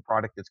 this is the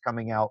product that's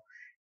coming out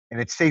and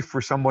it's safe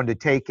for someone to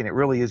take and it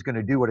really is going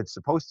to do what it's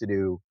supposed to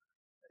do,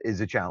 is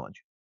a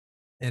challenge.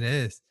 It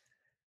is.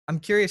 I'm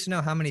curious to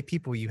know how many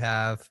people you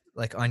have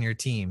like on your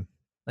team,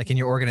 like in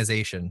your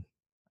organization,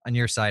 on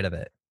your side of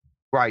it.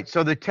 Right.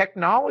 So the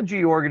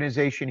technology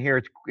organization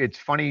here, it's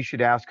funny you should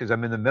ask because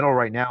I'm in the middle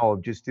right now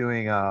of just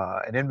doing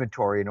an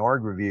inventory, an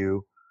org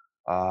review,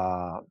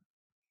 uh,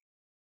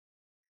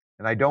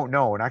 and I don't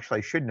know. And actually,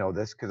 I should know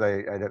this because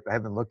I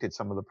haven't looked at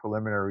some of the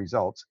preliminary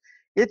results.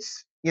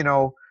 It's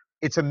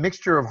it's a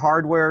mixture of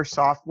hardware,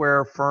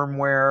 software,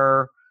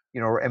 firmware.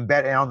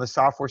 Embedded on the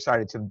software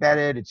side. It's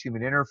embedded. It's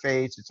human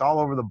interface. It's all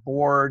over the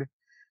board.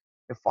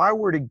 If I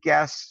were to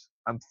guess,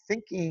 I'm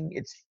thinking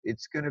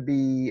it's going to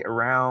be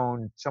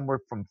around somewhere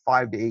from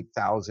 5 to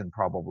 8,000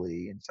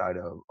 probably inside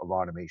of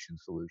automation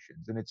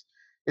solutions, and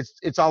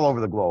it's all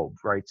over the globe,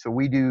 right? So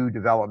we do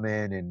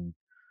development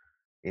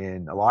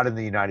in a lot in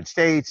the United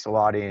States, a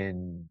lot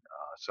in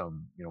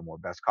some more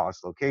best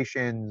cost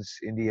locations,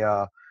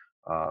 India,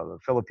 the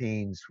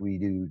Philippines. We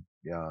do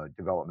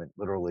development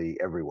literally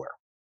everywhere.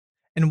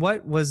 And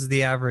what was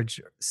the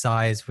average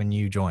size when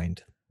you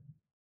joined?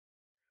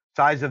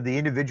 Size of the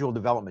individual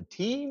development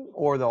team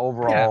or the Yeah,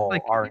 overall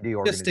like R&D just to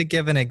organization?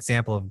 give an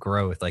example of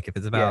growth, like if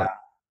it's Yeah, about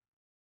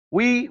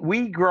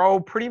we grow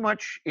pretty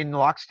much in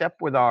lockstep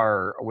with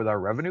our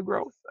revenue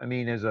growth. I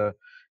mean,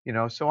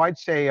 so I'd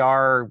say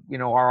our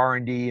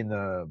R&D in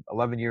the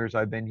 11 years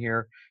I've been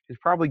here is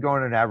probably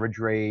growing at an average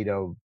rate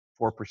of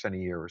 4% a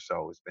year or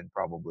so. Has been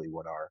probably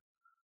what our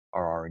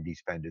R&D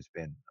spend has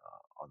been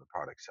on the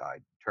product side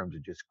in terms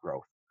of just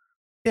growth.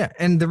 yeah,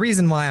 and the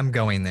reason why I'm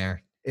going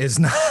there is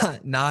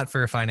not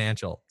for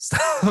financial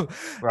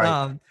stuff.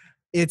 Right.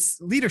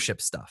 It's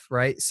leadership stuff,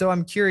 right? So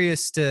I'm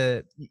curious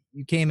to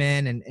you came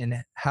in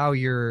and how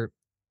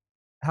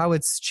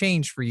it's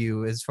changed for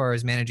you as far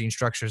as managing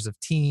structures of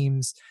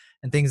teams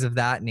and things of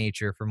that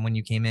nature from when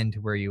you came in to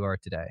where you are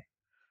today.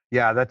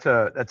 Yeah, that's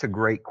a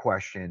great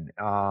question.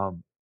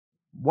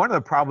 One of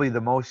the probably the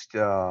most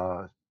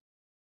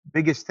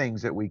biggest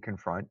things that we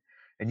confront,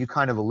 and you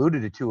kind of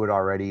alluded to it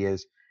already,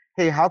 is,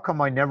 hey, how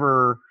come I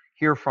never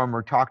hear from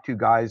or talk to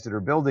guys that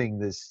are building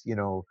this,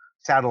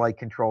 satellite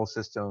control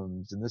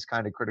systems and this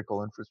kind of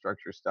critical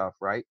infrastructure stuff,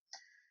 right?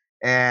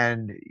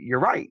 And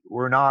you're right,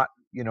 we're not,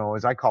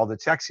 as I called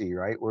it, sexy,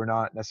 right? We're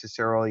not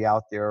necessarily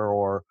out there,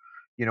 or,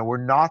 we're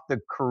not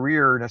the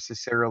career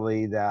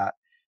necessarily that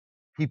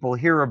people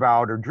hear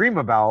about or dream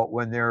about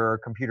when they're a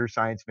computer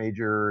science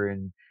major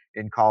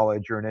in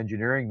college or an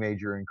engineering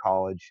major in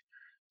college.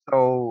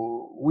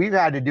 So we've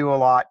had to do a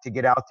lot to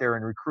get out there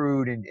and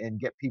recruit and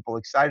get people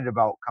excited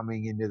about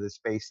coming into the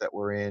space that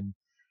we're in,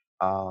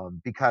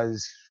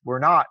 because we're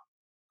not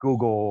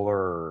Google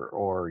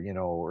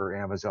or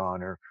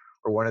Amazon or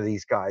one of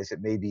these guys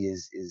that maybe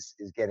is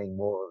getting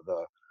more of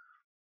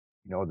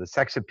the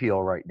sex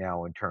appeal right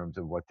now in terms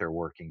of what they're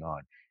working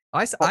on.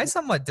 But I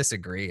somewhat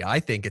disagree. I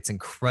think it's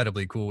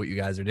incredibly cool what you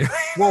guys are doing.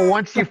 well,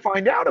 once you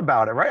find out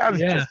about it, right? I was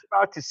Yeah. just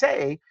about to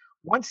say,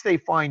 once they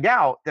find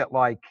out that,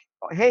 like,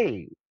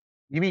 hey,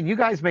 you mean you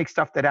guys make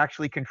stuff that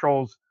actually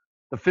controls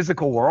the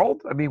physical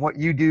world? I mean, what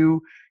you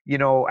do,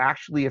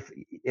 actually, if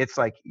it's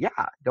like, yeah,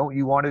 don't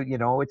you want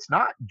to, it's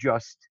not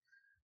just,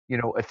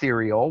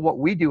 ethereal. What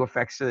we do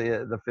affects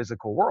the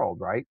physical world,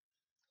 right?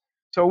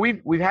 So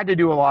we've had to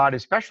do a lot,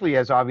 especially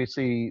as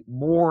obviously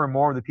more and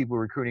more of the people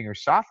we're recruiting are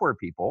software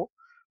people.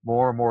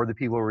 More and more of the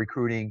people we're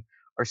recruiting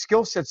are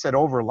skill sets that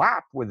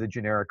overlap with the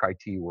generic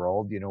IT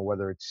world.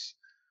 Whether it's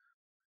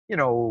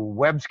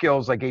web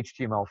skills like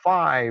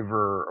HTML5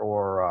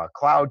 or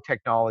cloud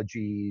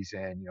technologies,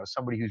 and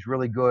somebody who's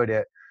really good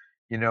at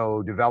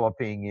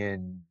developing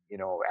in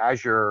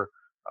Azure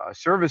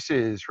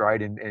services,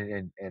 right,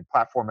 and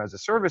platform as a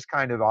service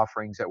kind of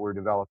offerings that we're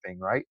developing,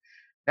 right.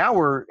 Now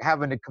we're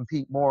having to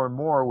compete more and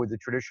more with the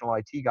traditional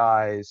IT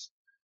guys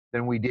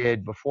than we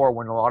did before,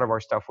 when a lot of our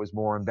stuff was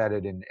more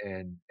embedded and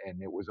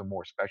it was a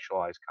more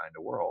specialized kind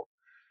of world.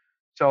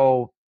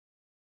 So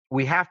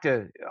we have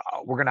to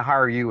we're going to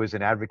hire you as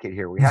an advocate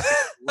here. We have to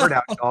get the word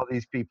out to all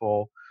these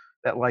people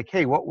that, like,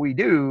 hey, what we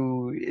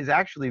do is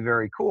actually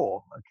very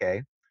cool.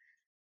 Okay.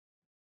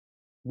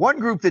 One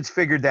group that's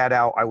figured that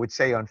out, I would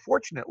say,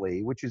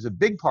 unfortunately, which is a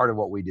big part of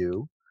what we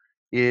do,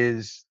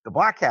 is the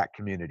Black Hat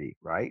community,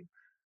 right?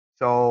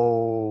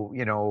 So,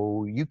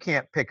 you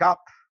can't pick up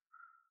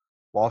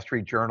Wall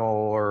Street Journal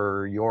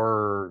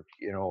or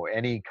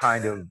any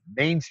kind of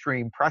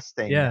mainstream press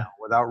thing now Yeah.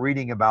 without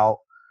reading about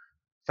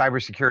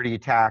cybersecurity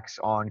attacks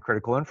on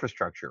critical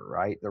infrastructure,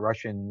 right? The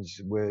Russians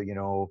were,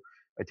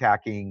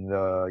 attacking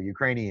the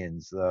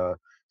Ukrainians, the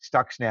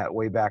Stuxnet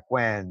way back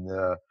when,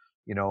 the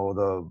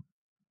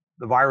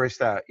virus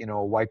that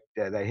wiped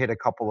that hit a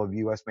couple of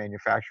U.S.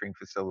 manufacturing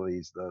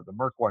facilities. The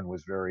Merck one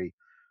was very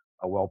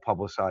well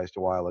publicized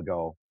a while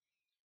ago.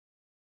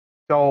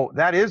 So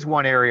that is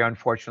one area,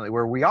 unfortunately,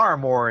 where we are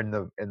more in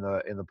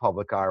the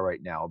public eye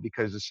right now,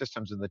 because the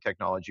systems and the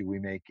technology we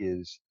make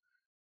it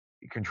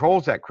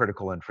controls that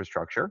critical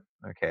infrastructure.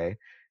 Okay,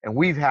 and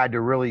we've had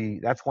to really,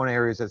 that's one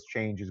area that's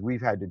changed, is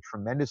we've had to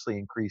tremendously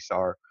increase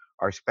our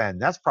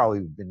spend. That's probably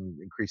been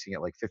increasing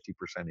at like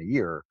 50% a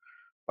year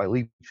by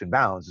leaps and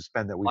bounds, the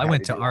spend that we've I had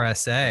went to to do on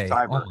RSA. Oh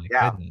cyber. my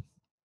Yeah, goodness.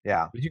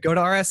 yeah. Did you go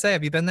to RSA?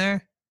 Have you been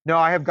there? No,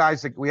 I have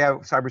guys that we have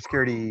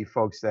cybersecurity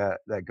folks that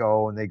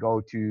go, and they go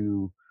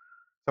to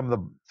some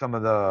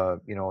of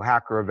the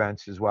hacker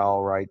events as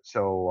well, right?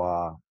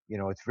 So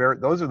it's very,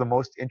 those are the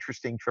most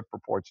interesting trip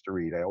reports to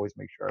read. I always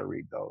make sure I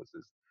read those,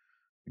 is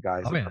the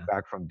guys Oh that come yeah.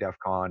 back from DEF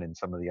CON and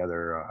some of the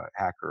other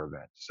hacker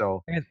events.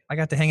 So I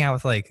got to hang out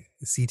with like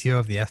the CTO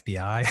of the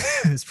FBI.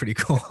 It's pretty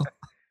cool.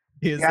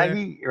 He is yeah, there.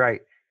 he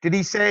right. Did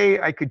he say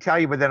I could tell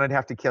you, but then I'd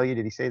have to kill you?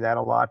 Did he say that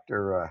a lot,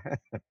 or?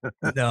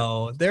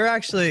 No, they're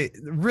actually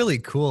really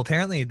cool.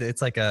 Apparently,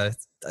 it's like I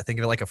think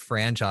of it like a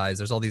franchise.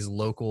 There's all these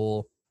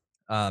local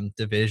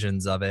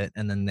divisions of it,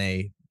 and then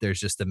they there's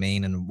just the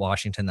Maine and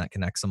Washington that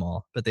connects them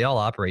all, but they all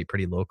operate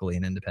pretty locally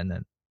and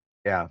independent,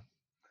 Yeah.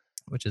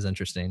 which is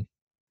interesting.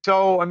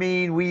 So, I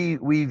mean,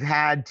 we've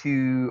had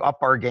to up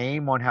our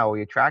game on how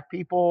we attract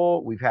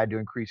people. We've had to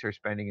increase our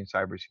spending in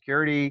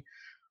cybersecurity.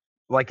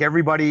 Like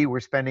everybody, we're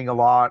spending a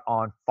lot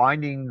on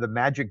finding the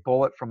magic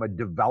bullet from a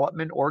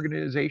development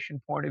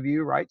organization point of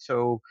view, right?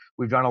 So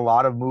we've done a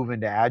lot of move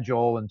into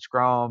Agile and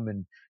Scrum,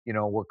 and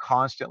we're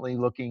constantly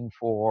looking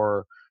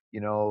for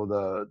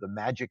the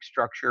magic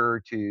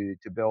structure to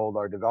build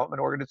our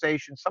development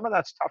organization. Some of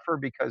that's tougher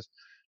because,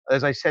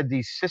 as I said,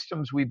 these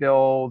systems we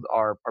build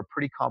are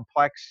pretty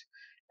complex,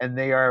 and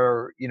they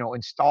are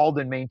installed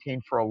and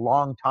maintained for a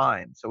long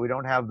time. So we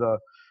don't have the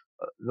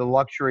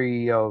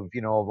luxury of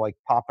of like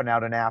popping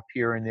out an app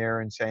here and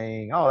there and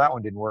saying, oh, that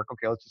one didn't work,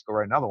 okay, let's just go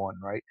write another one,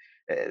 right?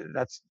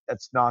 That's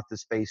not the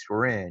space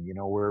we're in.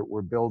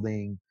 We're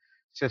building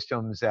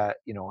systems that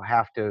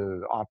have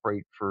to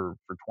operate for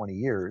 20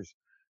 years,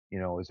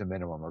 as a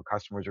minimum. Our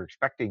customers are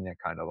expecting that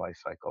kind of life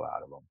cycle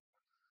out of them.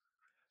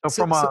 So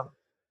So, from so, a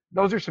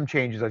those are some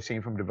changes I've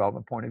seen from a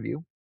development point of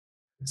view.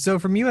 so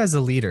from you as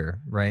a leader,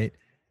 right,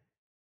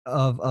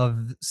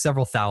 of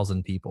several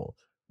thousand people,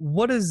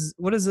 what does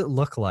it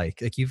look like?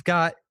 Like you've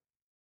got,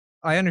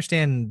 I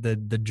understand the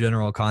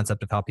general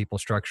concept of how people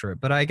structure it,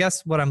 but I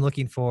guess what I'm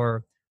looking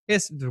for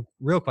is the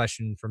real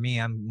question for me.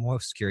 I'm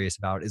most curious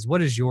about is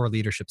what is your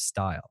leadership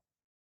style?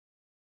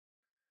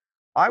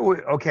 I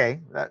would Okay,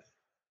 that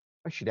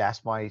I should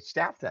ask my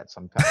staff that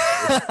sometime.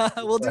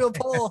 We'll do a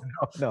poll.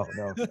 No.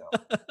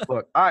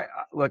 Look, I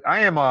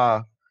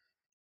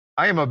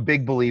am a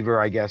big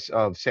believer, I guess,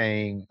 of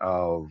saying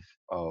of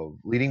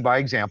leading by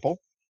example,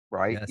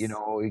 right? Yes.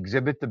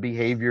 Exhibit the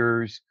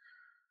behaviors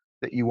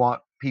that you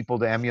want people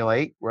to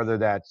emulate, whether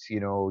that's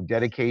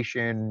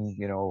dedication,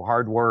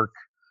 hard work.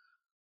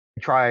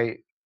 Try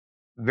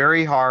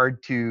very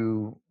hard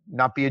to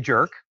not be a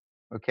jerk.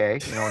 Okay,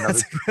 another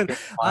That's term good. came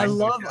to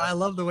mind, but I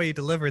love the way you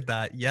delivered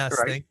that. Yes,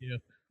 right. thank you.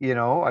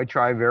 I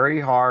try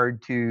very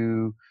hard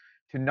to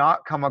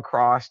not come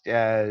across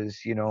as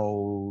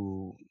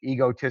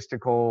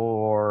egotistical,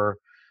 or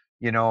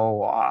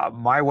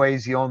my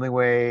way's the only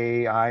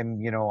way. I'm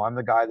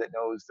the guy that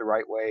knows the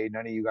right way,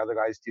 none of you other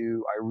guys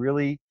do. I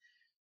really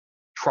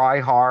try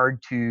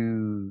hard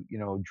to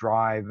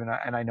drive,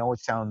 and I know it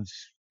sounds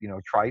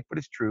trite, but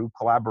it's true,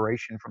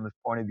 collaboration from the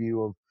point of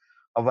view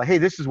of like, hey,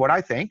 this is what I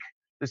think,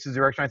 this is the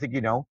direction I think,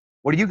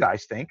 what do you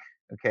guys think?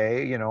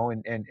 Okay,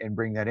 and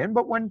bring that in.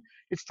 But when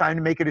it's time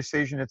to make a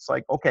decision, it's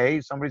like,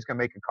 okay, somebody's going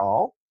to make a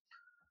call.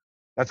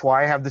 That's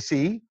why I have the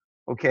C,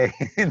 okay,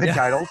 in the Yeah.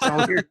 title.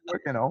 So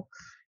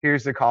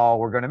here's the call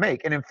we're going to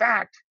make. And in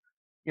fact,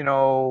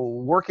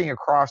 working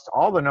across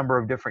all the number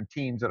of different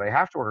teams that I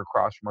have to work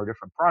across from our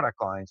different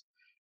product lines,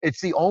 it's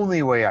the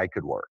only way I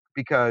could work,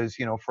 because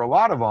for a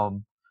lot of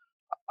them,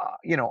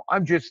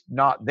 I'm just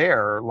not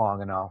there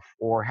long enough,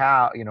 or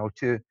how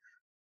to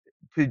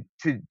to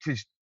to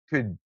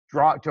to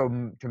draw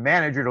to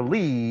manage or to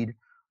lead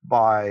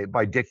by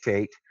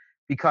dictate,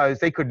 because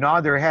they could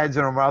nod their heads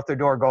and I'm out the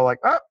door, go like,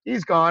 oh,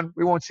 he's gone,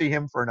 we won't see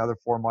him for another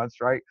 4 months,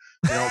 right?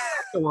 Back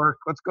to work,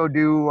 let's go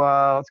do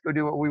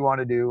what we want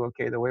to do,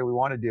 okay, the way we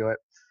want to do it.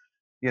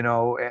 you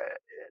know eh,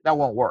 that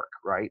won't work,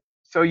 right?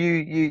 So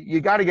you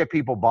got to get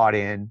people bought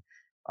in.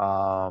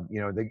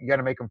 You got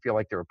to make them feel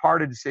like they're a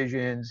part of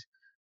decisions.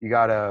 You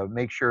got to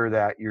make sure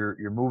that you're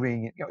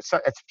moving. So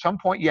at some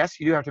point, yes,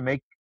 you do have to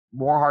make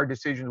more hard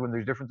decisions when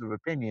there's difference of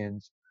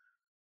opinions.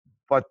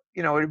 But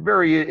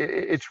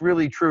it's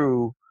really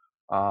true,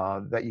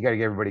 that you got to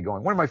get everybody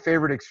going. One of my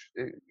favorite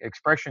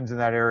expressions in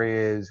that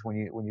area is when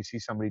you see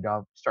somebody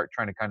start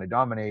trying to kind of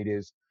dominate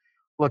is,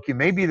 look, you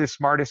may be the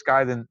smartest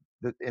guy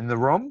in the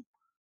room,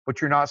 but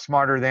you're not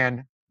smarter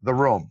than the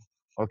room.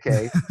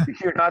 Okay,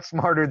 you're not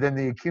smarter than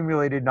the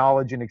accumulated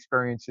knowledge and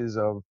experiences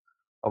of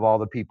all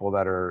the people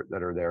that are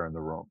there in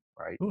the room,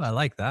 right? Ooh, I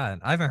like that.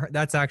 I haven't heard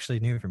that's actually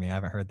new for me. I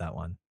haven't heard that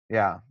one.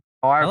 Yeah.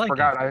 Oh, I I like it.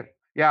 forgot.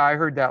 I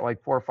heard that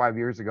like 4 or 5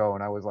 years ago,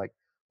 and I was like,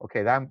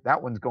 okay,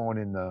 that one's going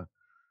in the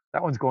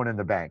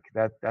bank.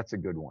 That's a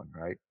good one,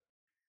 right?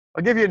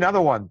 I'll give you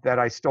another one that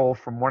I stole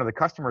from one of the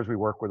customers we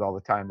work with all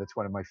the time. That's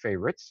one of my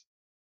favorites,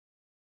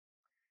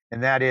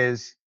 and that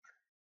is,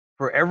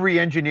 for every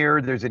engineer,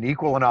 there's an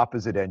equal and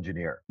opposite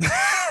engineer.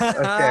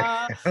 Okay.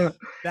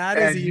 That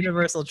is a And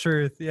universal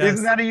truth. isn't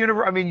Yes. that a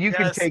universe? I mean, you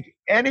can Yes. take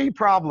any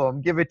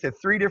problem, give it to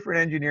three different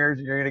engineers,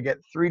 and you're going to get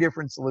three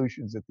different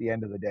solutions at the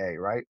end of the day,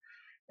 right?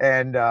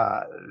 And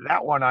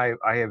that one I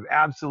have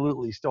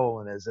absolutely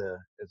stolen as a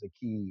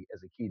key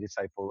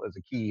disciple, as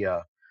a key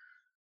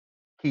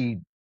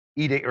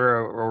edict,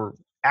 or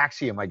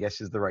axiom, I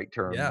guess is the right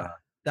term, Yeah.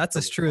 That's to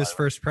as live true by, as right?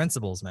 first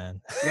principles, man.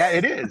 Yeah,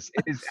 it is.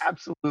 It is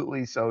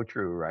absolutely so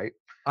true, right?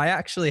 I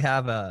actually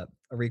have a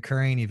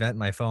recurring event in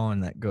my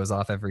phone that goes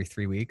off every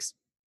 3 weeks,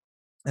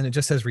 and it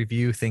just says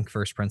review, think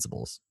first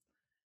principles.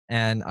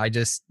 And I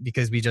just,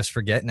 because we just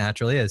forget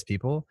naturally as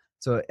people.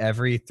 So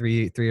every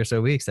three or so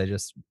weeks, I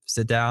just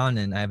sit down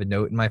and I have a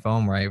note in my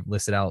phone where I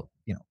listed out,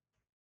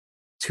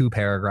 2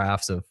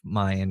 paragraphs of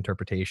my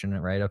interpretation,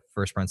 right, of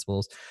first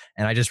principles,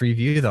 and I just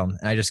review them,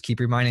 and I just keep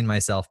reminding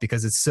myself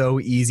because it's so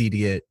easy to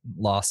get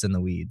lost in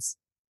the weeds.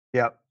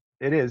 Yep,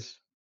 it is.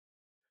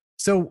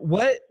 So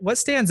what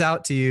stands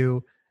out to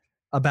you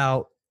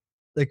about,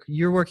 like,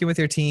 you're working with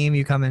your team,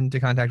 you come into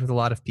contact with a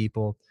lot of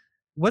people.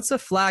 What's a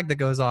flag that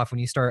goes off when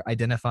you start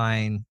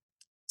identifying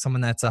someone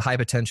that's a high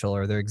potential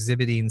or they're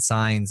exhibiting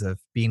signs of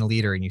being a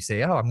leader and you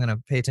say, "Oh, I'm going to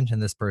pay attention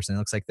to this person. It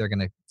looks like they're going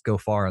to go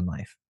far in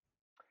life."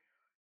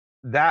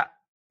 That,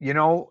 you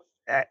know,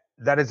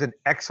 that is an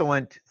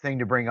excellent thing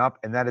to bring up,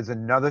 and that is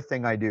another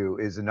thing I do,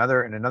 is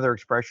another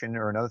expression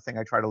or another thing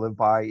I try to live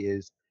by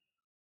is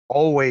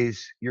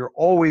you're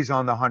always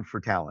on the hunt for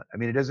talent. I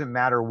mean, it doesn't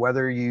matter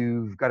whether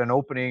you've got an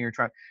opening or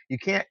you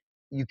can't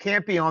you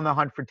can't be on the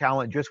hunt for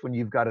talent just when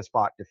you've got a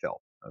spot to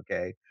fill.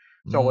 Okay.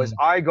 So as Mm.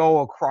 I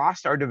go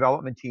across our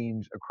development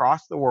teams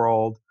across the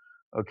world,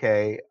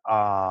 okay,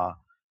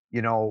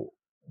 you know,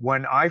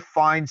 when I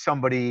find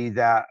somebody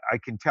that I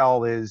can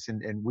tell is,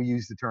 and we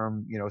use the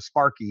term,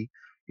 sparky,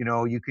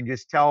 you can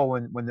just tell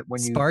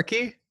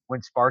Sparky?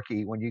 when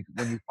sparky, when you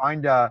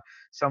find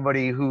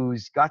somebody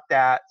who's got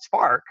that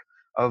spark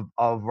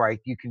of right,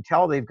 you can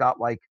tell they've got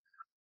like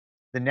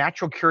the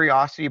natural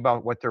curiosity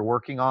about what they're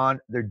working on.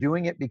 They're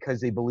doing it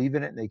because they believe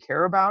in it and they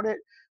care about it.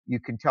 You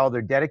can tell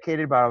they're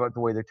dedicated about the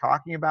way they're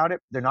talking about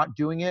it. They're not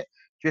doing it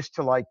just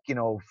to, like,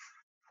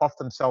 fluff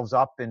themselves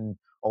up and,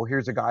 oh,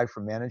 here's a guy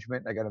from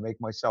management. I got to make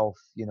myself,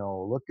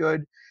 look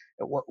good.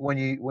 When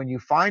you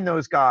find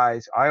those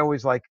guys, I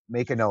always like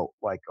make a note,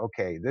 like,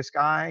 okay, this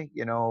guy,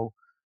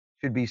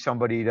 should be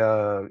somebody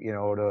to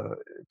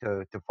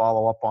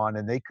follow up on,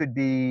 and they could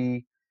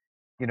be,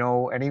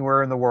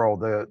 anywhere in the world.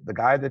 The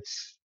guy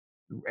that's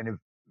in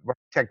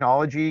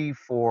technology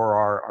for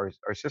our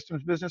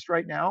systems business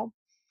right now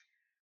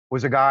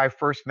was a guy I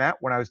first met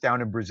when I was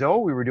down in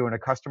Brazil. We were doing a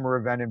customer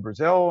event in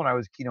Brazil, and I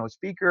was keynote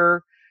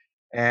speaker.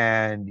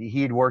 And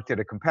he had worked at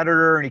a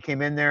competitor, and he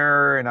came in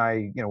there, and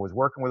I, was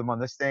working with him on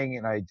this thing,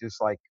 and I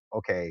just like,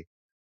 okay,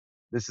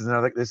 this is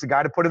a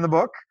guy to put in the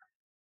book.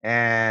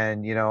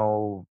 And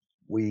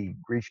we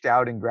reached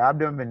out and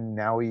grabbed him, and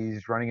now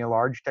he's running a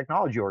large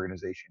technology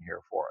organization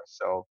here for us.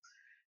 So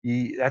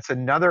that's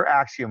another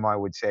axiom I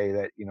would say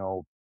that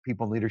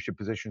people in leadership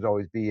positions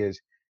always be is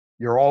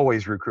you're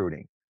always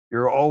recruiting.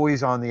 You're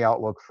always on the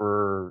outlook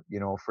for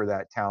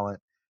that talent,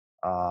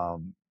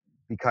 um,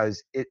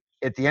 because it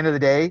at the end of the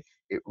day,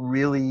 it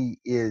really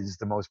is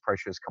the most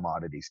precious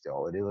commodity.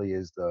 Still, it really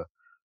is the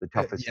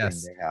toughest thing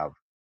Yes. they have.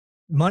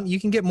 Money,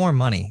 you can get more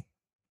money.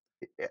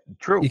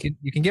 True.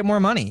 You can get more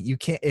money. You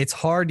can't. It's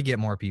hard to get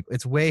more people.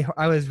 It's way.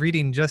 I was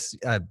reading just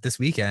this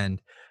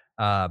weekend,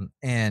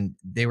 and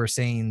they were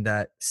saying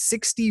that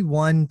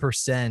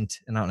 61%,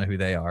 and I don't know who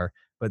they are,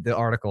 but the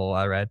article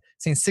I read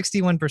saying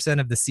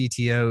 61% of the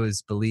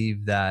CTOs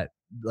believe that,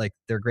 like,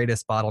 their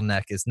greatest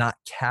bottleneck is not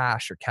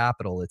cash or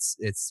capital.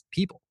 It's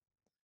people.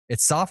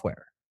 It's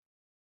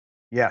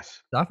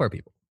Yes. software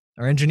people,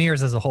 or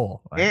engineers as a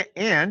whole.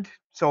 And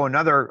so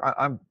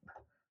I'm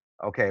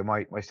okay.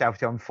 My staff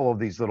tell I'm full of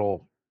these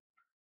little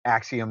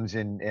axioms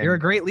You're a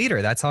and great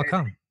leader. That's how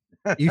come.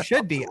 You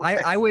should be.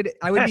 I would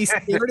be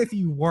scared if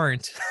you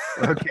weren't.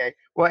 okay.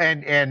 Well,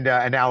 and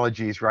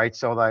analogies, right?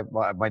 So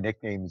my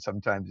nickname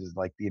sometimes is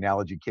like the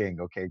analogy king.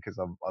 Okay, because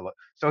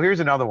so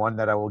here's another one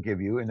that I will give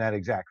you in that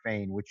exact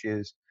vein, which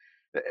is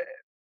uh,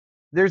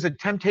 there's a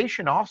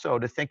temptation also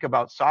to think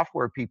about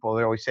software people.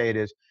 They always say it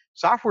is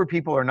software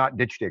people are not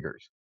ditch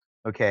diggers.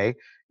 Okay,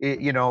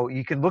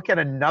 you can look at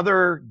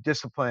another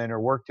discipline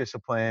or work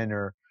discipline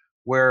or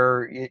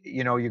where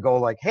you go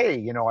like,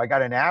 hey, I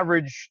got an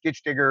average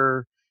ditch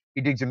digger.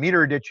 He digs a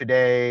meter a ditch a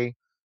day.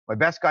 My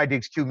best guy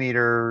digs 2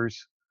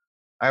 meters.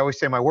 I always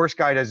say my worst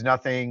guy does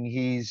nothing.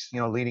 He's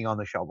leaning on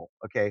the shovel.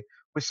 Okay,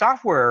 with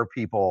software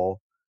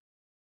people,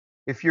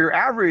 if your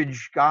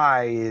average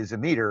guy is a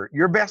meter,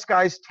 your best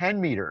guy's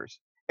 10 meters,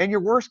 and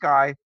your worst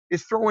guy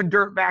is throwing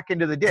dirt back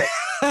into the ditch.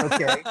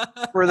 Okay,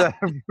 for the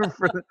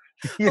for the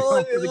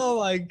Oh, for the oh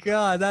my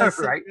God, that's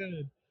so right,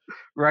 good.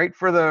 right,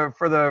 for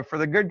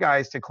the good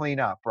guys to clean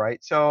up, right?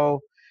 So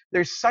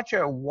there's such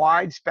a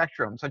wide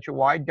spectrum, such a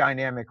wide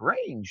dynamic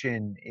range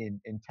in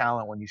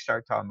talent when you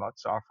start talking about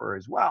software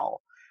as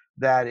well,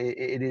 that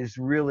it is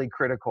really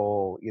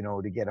critical,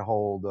 to get a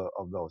hold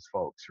of those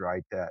folks,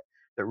 right? That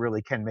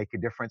really can make a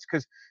difference.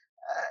 Because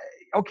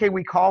okay,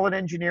 we call it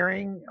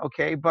engineering,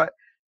 okay, but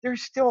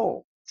there's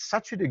still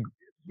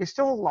there's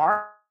still a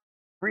large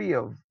degree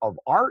of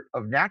art,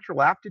 of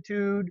natural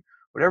aptitude,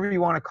 whatever you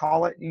want to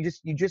call it. You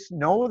just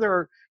know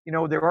there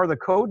are the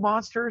code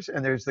monsters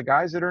and there's the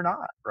guys that are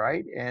not,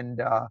 right?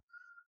 And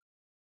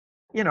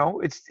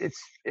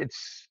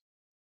it's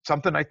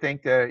something I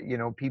think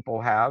that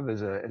people have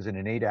as an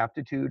innate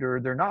aptitude, or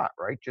they're not,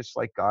 right? Just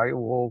like I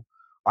will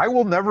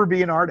never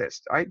be an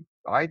artist.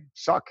 I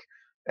suck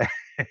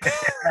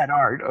at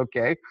art.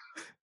 Okay,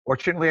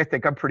 fortunately, I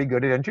think I'm pretty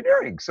good at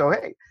engineering. So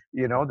hey,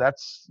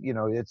 that's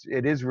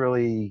it is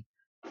really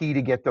key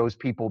to get those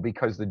people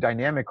because the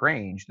dynamic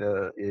range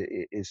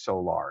is so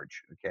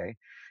large. Okay,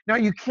 now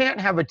you can't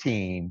have a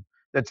team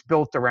that's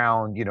built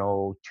around, you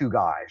know, two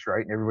guys,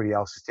 right? And everybody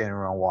else is standing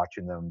around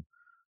watching them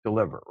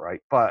deliver, right?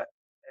 But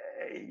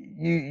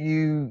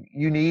you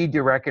need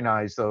to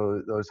recognize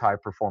those high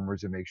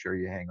performers and make sure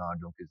you hang on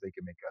to them because they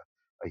can make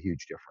a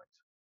huge difference.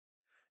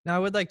 Now, I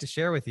would like to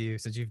share with you,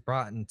 since you've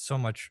brought in so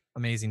much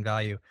amazing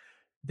value.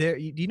 Do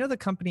you know the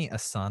company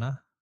Asana?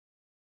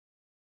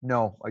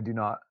 No, I do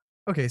not.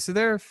 Okay, so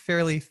they're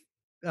fairly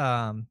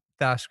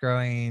fast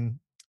growing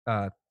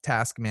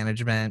task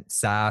management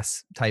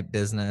SaaS type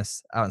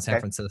business out in San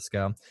Okay.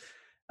 Francisco.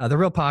 They're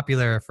real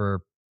popular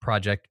for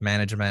project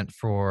management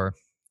for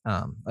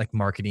like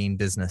marketing,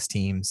 business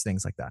teams,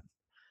 things like that.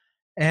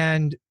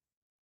 And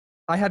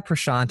I had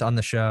Prashant on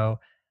the show,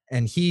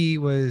 and he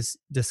was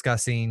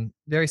discussing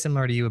very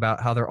similar to you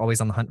about how they're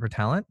always on the hunt for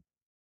talent.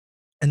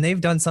 And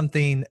they've done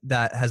something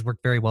that has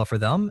worked very well for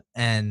them.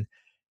 And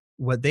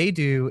what they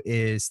do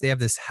is they have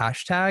this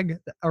hashtag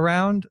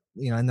around,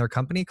 in their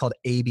company called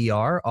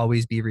ABR,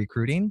 Always Be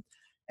Recruiting.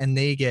 And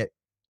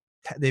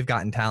they've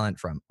gotten talent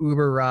from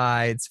Uber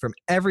rides, from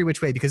every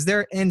which way, because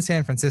they're in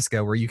San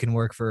Francisco where you can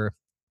work for,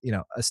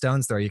 a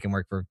stone's throw. You can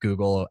work for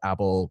Google,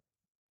 Apple,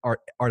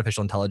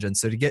 artificial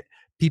intelligence. So to get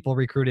people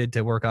recruited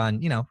to work on,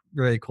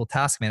 really cool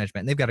task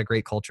management, and they've got a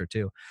great culture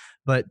too.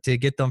 But to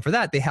get them for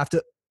that, they have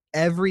to,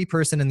 every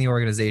person in the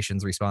organization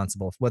is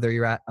responsible, whether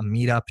you're at a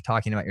meetup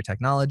talking about your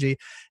technology.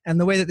 And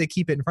the way that they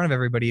keep it in front of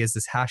everybody is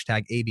this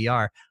hashtag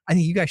ABR. I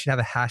think you guys should have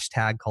a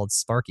hashtag called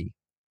Sparky.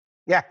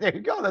 Yeah, there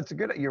you go. That's a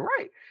good. You're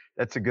right.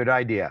 That's a good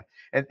idea.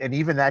 And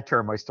even that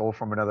term I stole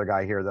from another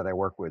guy here that I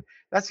work with.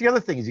 That's the other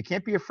thing is you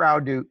can't be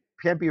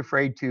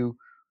afraid to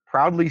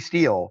proudly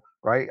steal,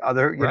 right?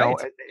 Right.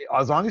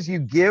 As long as you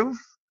give,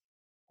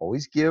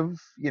 always give,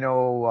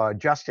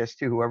 justice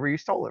to whoever you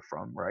stole it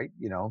from, right?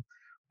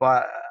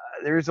 But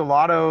there's a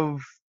lot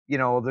of,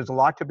 there's a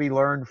lot to be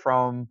learned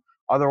from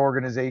other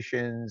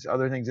organizations,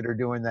 other things that are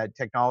doing that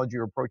technology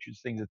or approaches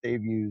things that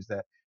they've used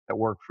that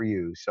work for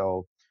you.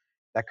 So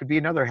that could be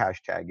another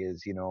hashtag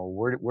is,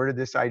 where did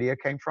this idea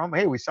came from?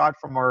 Hey, we saw it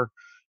from our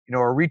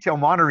retail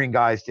monitoring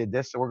guys did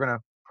this, so we're going to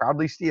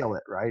proudly steal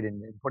it, right?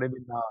 And put it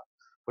in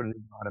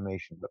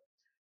automation. But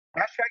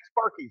hashtag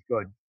Sparky's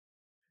good.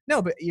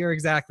 No, but you're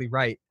exactly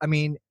right. I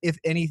mean, if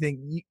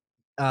anything,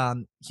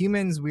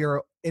 humans, we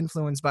are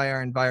influenced by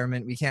our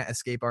environment. We can't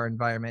escape our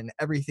environment. And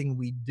everything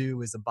we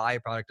do is a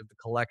byproduct of the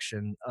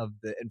collection of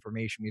the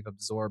information we've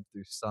absorbed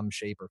through some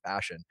shape or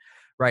fashion.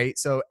 Right.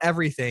 So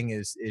everything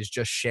is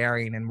just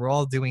sharing. And we're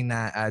all doing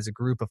that as a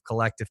group of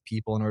collective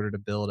people in order to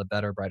build a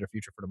better, brighter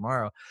future for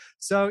tomorrow.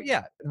 So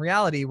yeah, in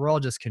reality, we're all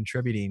just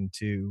contributing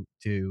to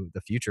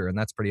the future. And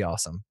that's pretty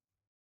awesome.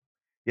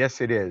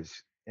 Yes, it is.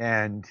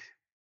 And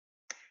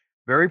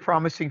very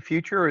promising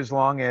future as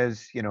long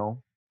as, the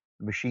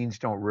machines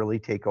don't really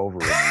take over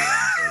in the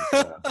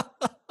end.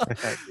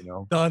 You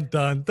know, Dun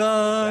dun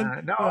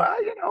dun.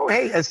 no,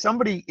 hey, as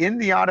somebody in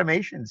the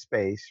automation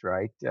space,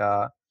 right?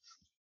 I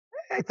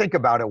think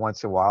about it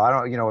once in a while. I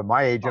don't, at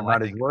my age, I'm Oh, I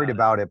not as think worried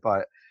about it.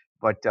 about it,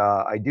 but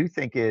I do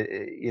think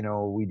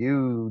we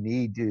do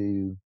need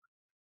to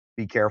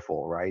be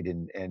careful, right?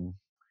 And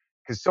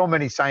because so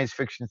many science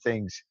fiction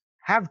things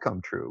have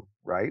come true,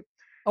 right?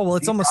 Oh, well,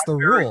 it's Gene almost the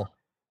Roddenberry, rule.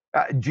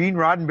 Gene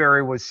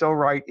Roddenberry was so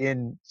right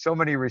in so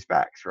many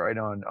respects, right?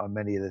 On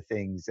many of the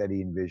things that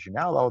he envisioned.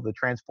 Now, though, the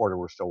transporter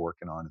we're still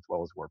working on as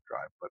well as warp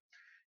drive, but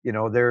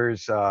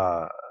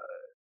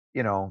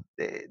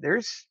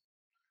there's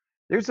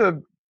there's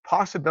a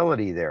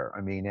possibility there.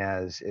 I mean,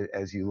 as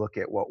you look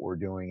at what we're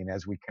doing and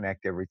as we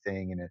connect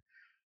everything, and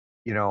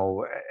you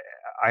know,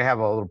 I have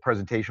a little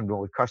presentation doing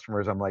with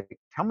customers. I'm like,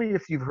 tell me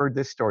if you've heard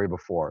this story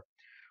before.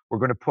 We're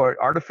going to put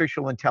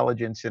artificial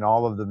intelligence in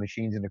all of the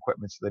machines and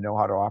equipment so they know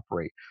how to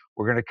operate.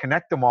 We're going to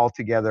connect them all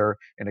together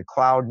in a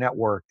cloud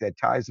network that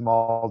ties them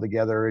all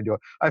together into.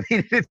 I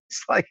mean,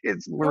 it's like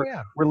Oh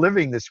yeah. we're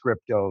living the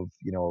script of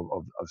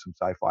of some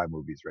sci-fi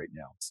movies right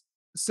now.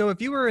 So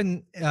if you were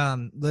in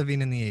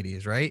living in the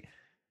 80s, right?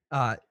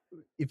 Uh,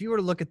 if you were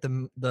to look at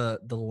the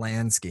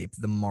landscape,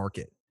 the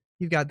market,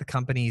 you've got the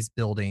companies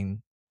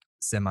building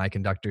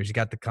semiconductors, you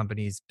got the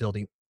companies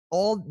building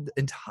all the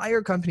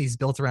entire companies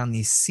built around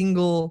these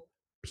single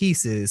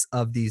pieces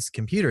of these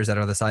computers that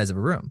are the size of a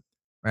room,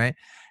 right?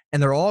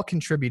 And they're all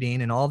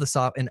contributing, and all of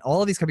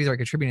these companies are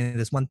contributing to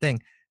this one thing.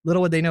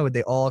 Little would they know, would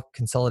they all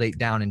consolidate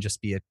down and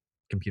just be a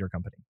computer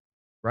company,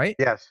 right?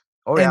 Yes.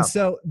 Oh And yeah.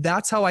 so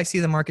that's how I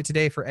see the market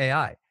today for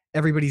AI.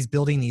 Everybody's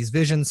building these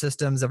vision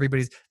systems.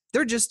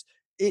 They're just,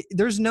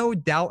 there's no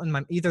doubt in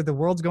my, either the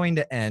world's going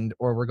to end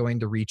or we're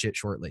going to reach it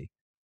shortly.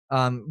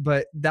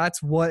 But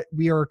that's what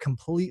we are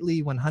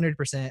completely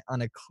 100%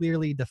 on a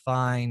clearly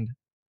defined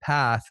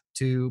path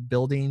to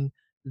building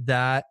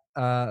that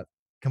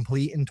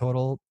complete and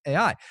total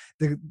AI.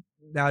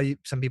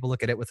 Some people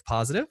look at it with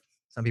positive,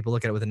 some people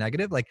look at it with a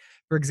negative. Like,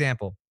 for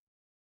example,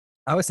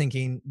 I was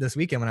thinking this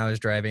weekend when I was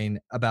driving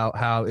about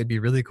how it'd be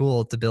really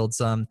cool to build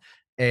some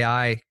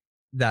AI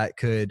that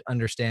could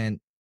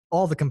understand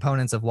all the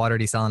components of water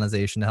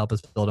desalination to help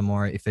us build a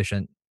more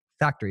efficient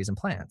factories and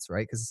plants,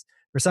 right? Because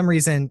for some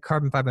reason,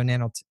 carbon fiber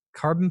nanotubes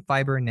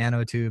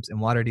and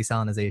water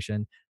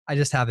desalination, I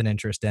just have an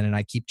interest in, and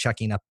I keep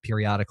checking up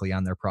periodically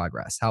on their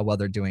progress, how well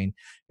they're doing.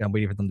 I'm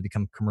waiting for them to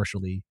become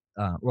commercially,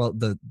 well,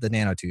 the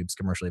nanotubes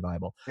commercially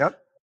viable, Yep.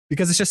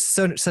 because it's just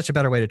such a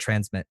better way to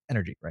transmit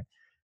energy, right?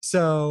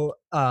 So,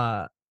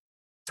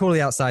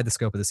 totally outside the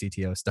scope of the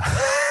CTO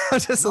stuff.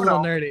 Just a No,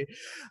 little no. nerdy.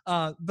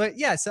 But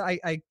yeah, so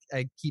I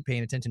keep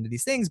paying attention to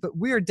these things, but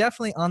we are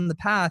definitely on the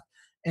path.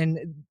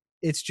 And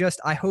it's just,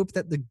 I hope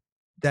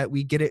that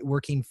we get it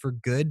working for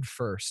good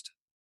first.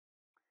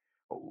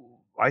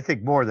 I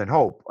think more than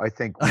hope. I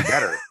think we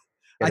better get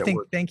I it think,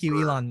 working thank you,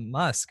 for Elon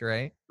Musk,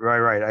 right? right,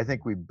 right. I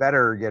think we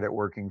better get it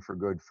working for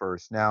good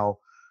first. Now,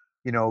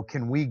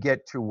 can we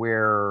get to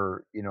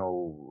where,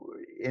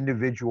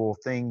 individual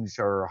things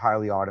are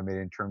highly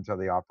automated in terms of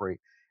how they operate?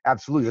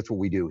 Absolutely, that's what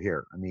we do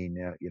here. I mean,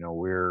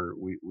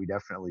 we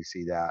definitely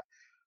see that.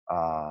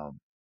 Um,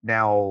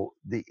 Now,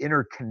 the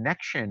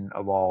interconnection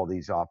of all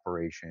these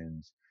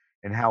operations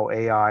and how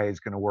AI is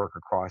going to work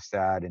across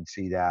that and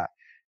see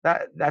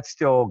that's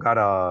still got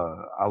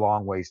a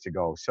long ways to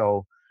go.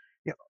 So,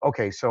 yeah,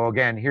 okay. So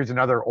again, here's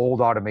another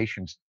old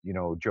automation,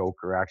 joke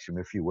or axiom,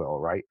 if you will,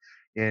 right?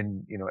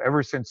 And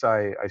ever since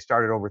I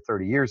started over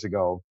 30 years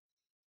ago,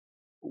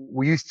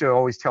 we used to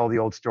always tell the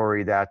old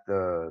story that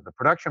the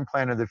production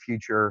plan of the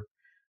future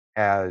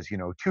has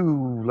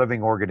two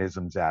living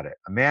organisms at it,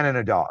 a man and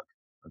a dog.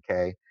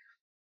 Okay,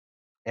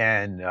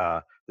 and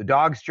the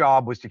dog's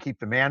job was to keep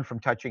the man from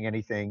touching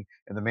anything,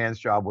 and the man's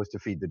job was to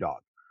feed the dog.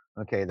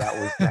 Okay, that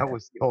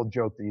was the old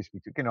joke that used to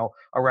be,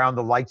 around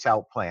the lights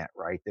out plant,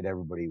 right? That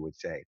everybody would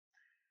say.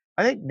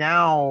 I think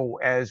now,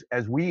 as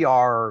we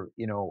are,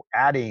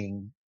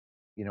 adding,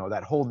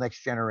 that whole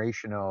next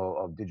generation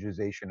of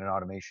digitization and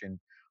automation,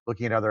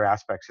 looking at other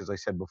aspects, as I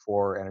said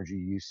before, energy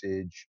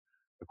usage,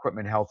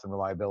 equipment health and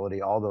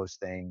reliability, all those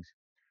things.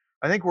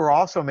 I think we're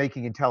also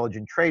making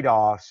intelligent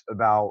trade-offs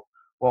about,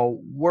 well,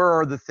 where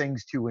are the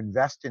things to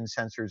invest in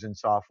sensors and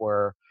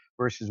software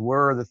versus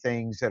where are the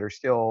things that are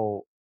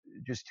still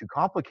just too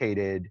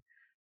complicated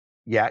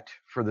yet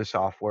for the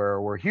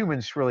software, where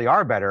humans really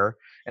are better,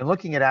 and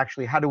looking at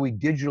actually how do we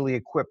digitally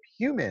equip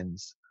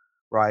humans,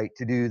 right,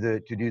 to do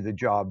the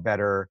job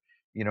better,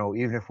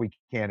 even if we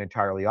can't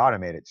entirely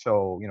automate it.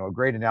 So, a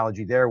great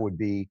analogy there would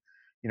be,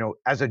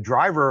 as a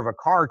driver of a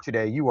car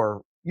today,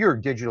 you're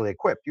digitally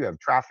equipped. You have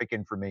traffic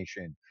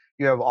information.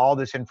 You have all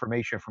this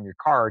information from your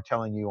car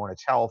telling you on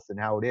its health and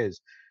how it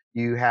is.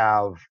 You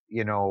have,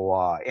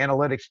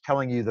 analytics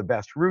telling you the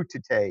best route to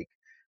take,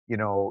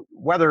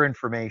 weather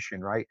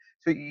information, right?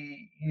 So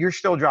you're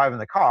still driving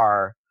the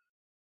car,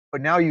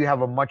 but now you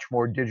have a much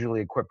more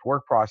digitally equipped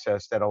work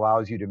process that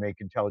allows you to make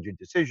intelligent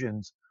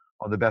decisions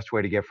on the best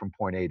way to get from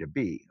point A to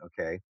B.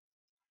 Okay.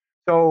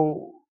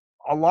 So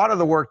a lot of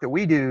the work that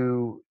we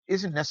do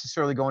isn't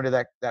necessarily going to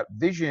that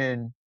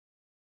vision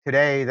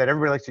today that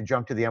everybody likes to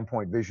jump to the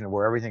endpoint vision of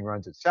where everything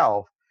runs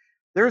itself.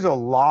 There's a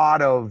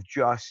lot of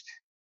just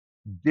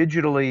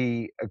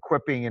digitally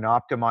equipping and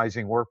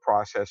optimizing work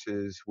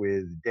processes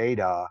with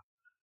data,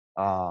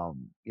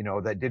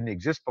 that didn't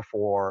exist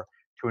before,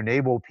 to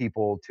enable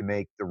people to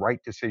make the right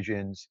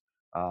decisions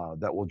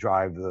that will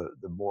drive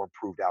the more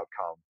improved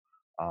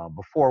outcome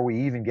before we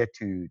even get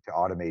to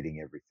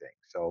automating everything.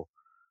 So,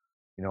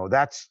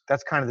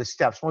 that's kind of the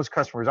steps. Most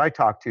customers I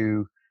talk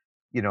to,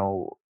 you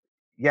know,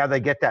 yeah, they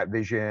get that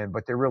vision,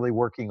 but they're really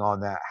working on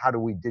that. How do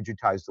we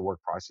digitize the work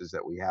process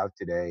that we have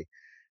today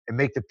and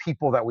make the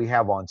people that we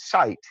have on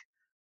site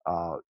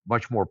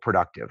much more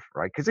productive,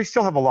 right? Because they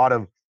still have a lot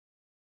of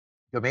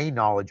domain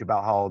knowledge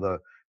about how the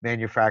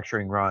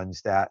manufacturing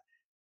runs that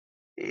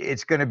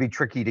it's going to be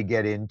tricky to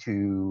get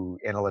into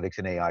analytics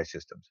and AI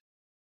systems.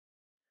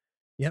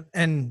 Yep.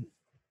 And,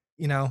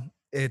 you know,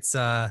 it's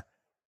a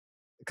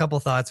couple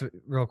thoughts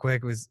real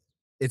quick was,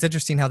 it's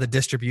interesting how the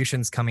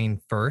distribution's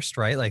coming first,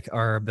 right? Like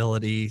our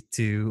ability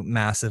to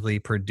massively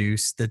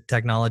produce the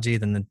technology,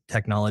 then the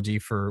technology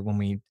for when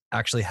we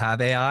actually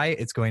have AI,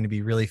 it's going to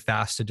be really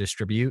fast to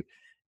distribute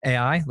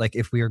AI. Like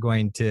if we are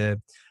going to,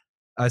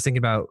 I was thinking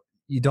about,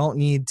 you don't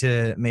need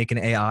to make an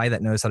AI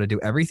that knows how to do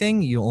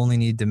everything. You only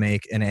need to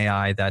make an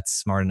AI that's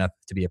smart enough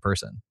to be a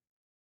person.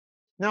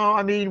 No,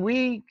 I mean,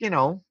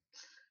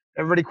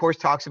 everybody, of course,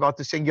 talks about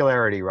the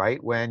singularity,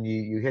 right? When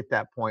you hit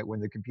that point when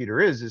the computer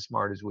is as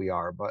smart as we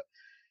are. But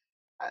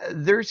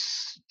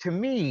to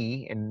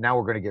me, and now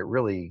we're going to get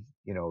really,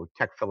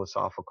 tech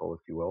philosophical, if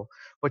you will.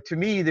 But to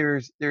me,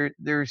 there's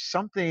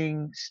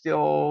something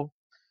still,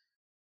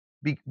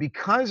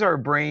 because our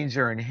brains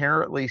are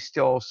inherently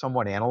still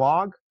somewhat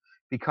analog,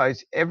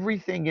 because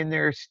everything in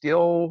there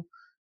still,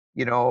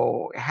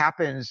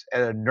 happens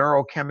at a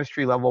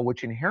neurochemistry level,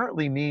 which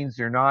inherently means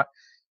they're not,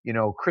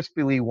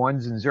 crisply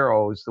ones and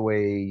zeros the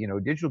way,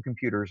 digital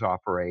computers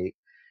operate.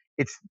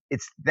 It's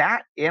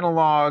that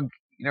analog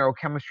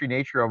neurochemistry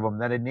nature of them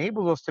that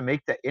enables us to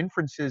make the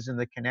inferences and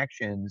the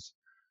connections,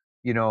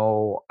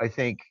 I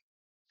think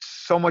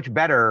so much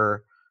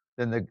better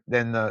than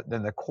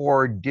the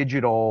core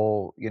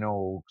digital,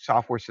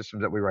 software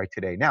systems that we write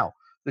today. Now,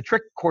 the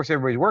trick, of course,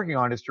 everybody's working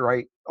on is to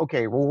write,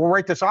 okay, well, we'll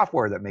write the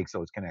software that makes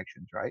those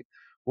connections, right?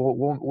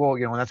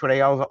 And that's what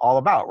AI is all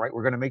about, right?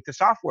 We're going to make the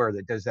software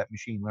that does that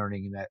machine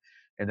learning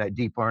and that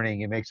deep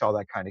learning and makes all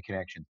that kind of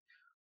connection.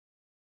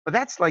 But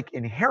that's like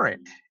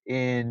inherent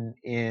in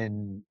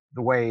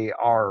the way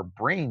our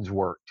brains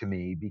work to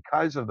me,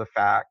 because of the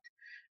fact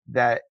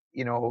that,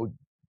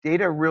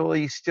 data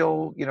really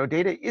still,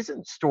 data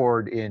isn't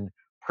stored in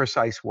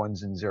precise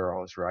ones and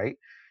zeros, right?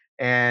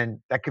 And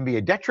that can be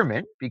a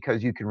detriment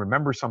because you can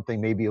remember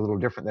something maybe a little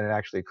different than it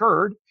actually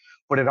occurred.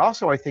 But it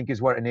also, I think,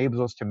 is what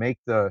enables us to make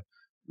the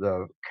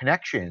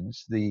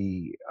connections,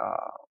 the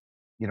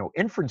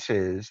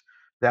inferences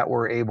that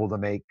we're able to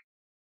make,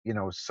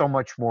 so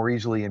much more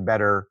easily and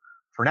better,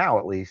 for now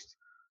at least,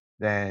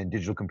 than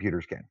digital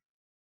computers can.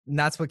 And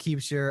that's what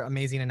keeps your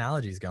amazing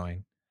analogies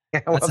going.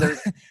 Yeah, well,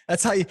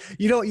 That's how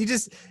you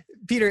just,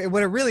 Peter,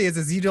 what it really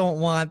is you don't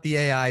want the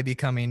AI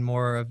becoming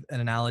more of an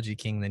analogy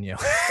king than you.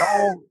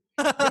 oh,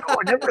 I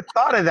never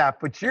thought of that,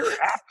 but you're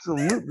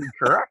absolutely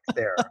correct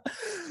there.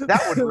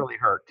 That would really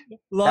hurt.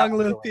 Long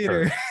live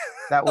Peter. Hurt.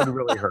 That would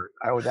really hurt.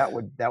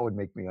 That would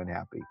make me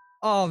unhappy.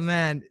 Oh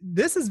man,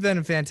 this has been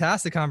a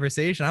fantastic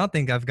conversation. I don't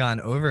think I've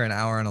gone over an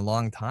hour in a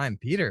long time.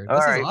 Peter,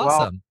 this is awesome.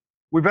 Well,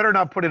 we better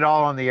not put it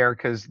all on the air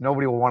because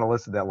nobody will want to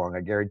listen that long,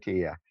 I guarantee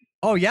you.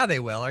 Oh yeah, they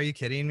will. Are you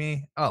kidding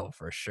me? Oh,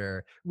 for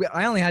sure.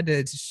 I only had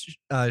to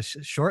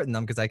shorten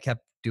them because I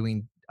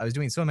was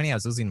doing so many, I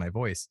was losing my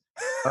voice.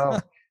 Oh,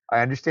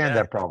 I understand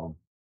that problem.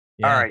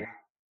 Yeah. All right.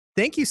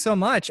 Thank you so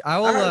much. I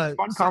will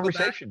fun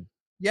conversation.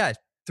 Yeah.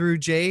 Through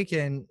Jake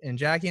and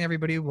Jackie and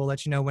everybody, we'll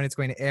let you know when it's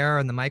going to air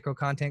and the micro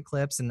content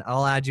clips, and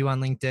I'll add you on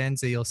LinkedIn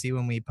so you'll see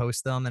when we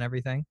post them and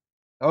everything.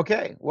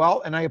 Okay.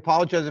 Well, and I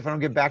apologize if I don't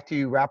get back to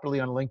you rapidly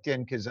on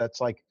LinkedIn, because that's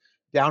like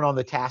down on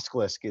the task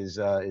list is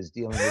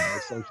dealing with my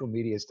social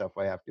media stuff,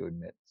 I have to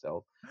admit.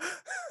 So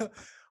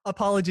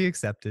apology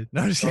accepted.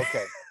 No, just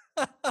okay.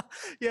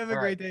 You have a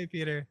great day,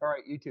 Peter. All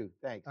right, you too.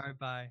 Thanks. All right,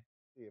 bye.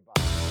 See you.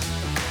 Bye.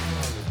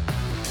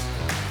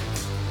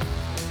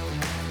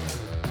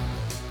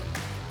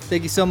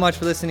 Thank you so much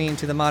for listening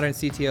to the Modern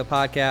CTO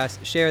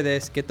podcast. Share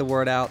this, get the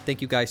word out.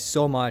 Thank you guys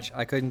so much.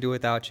 I couldn't do it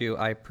without you.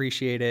 I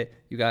appreciate it.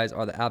 You guys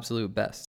are the absolute best.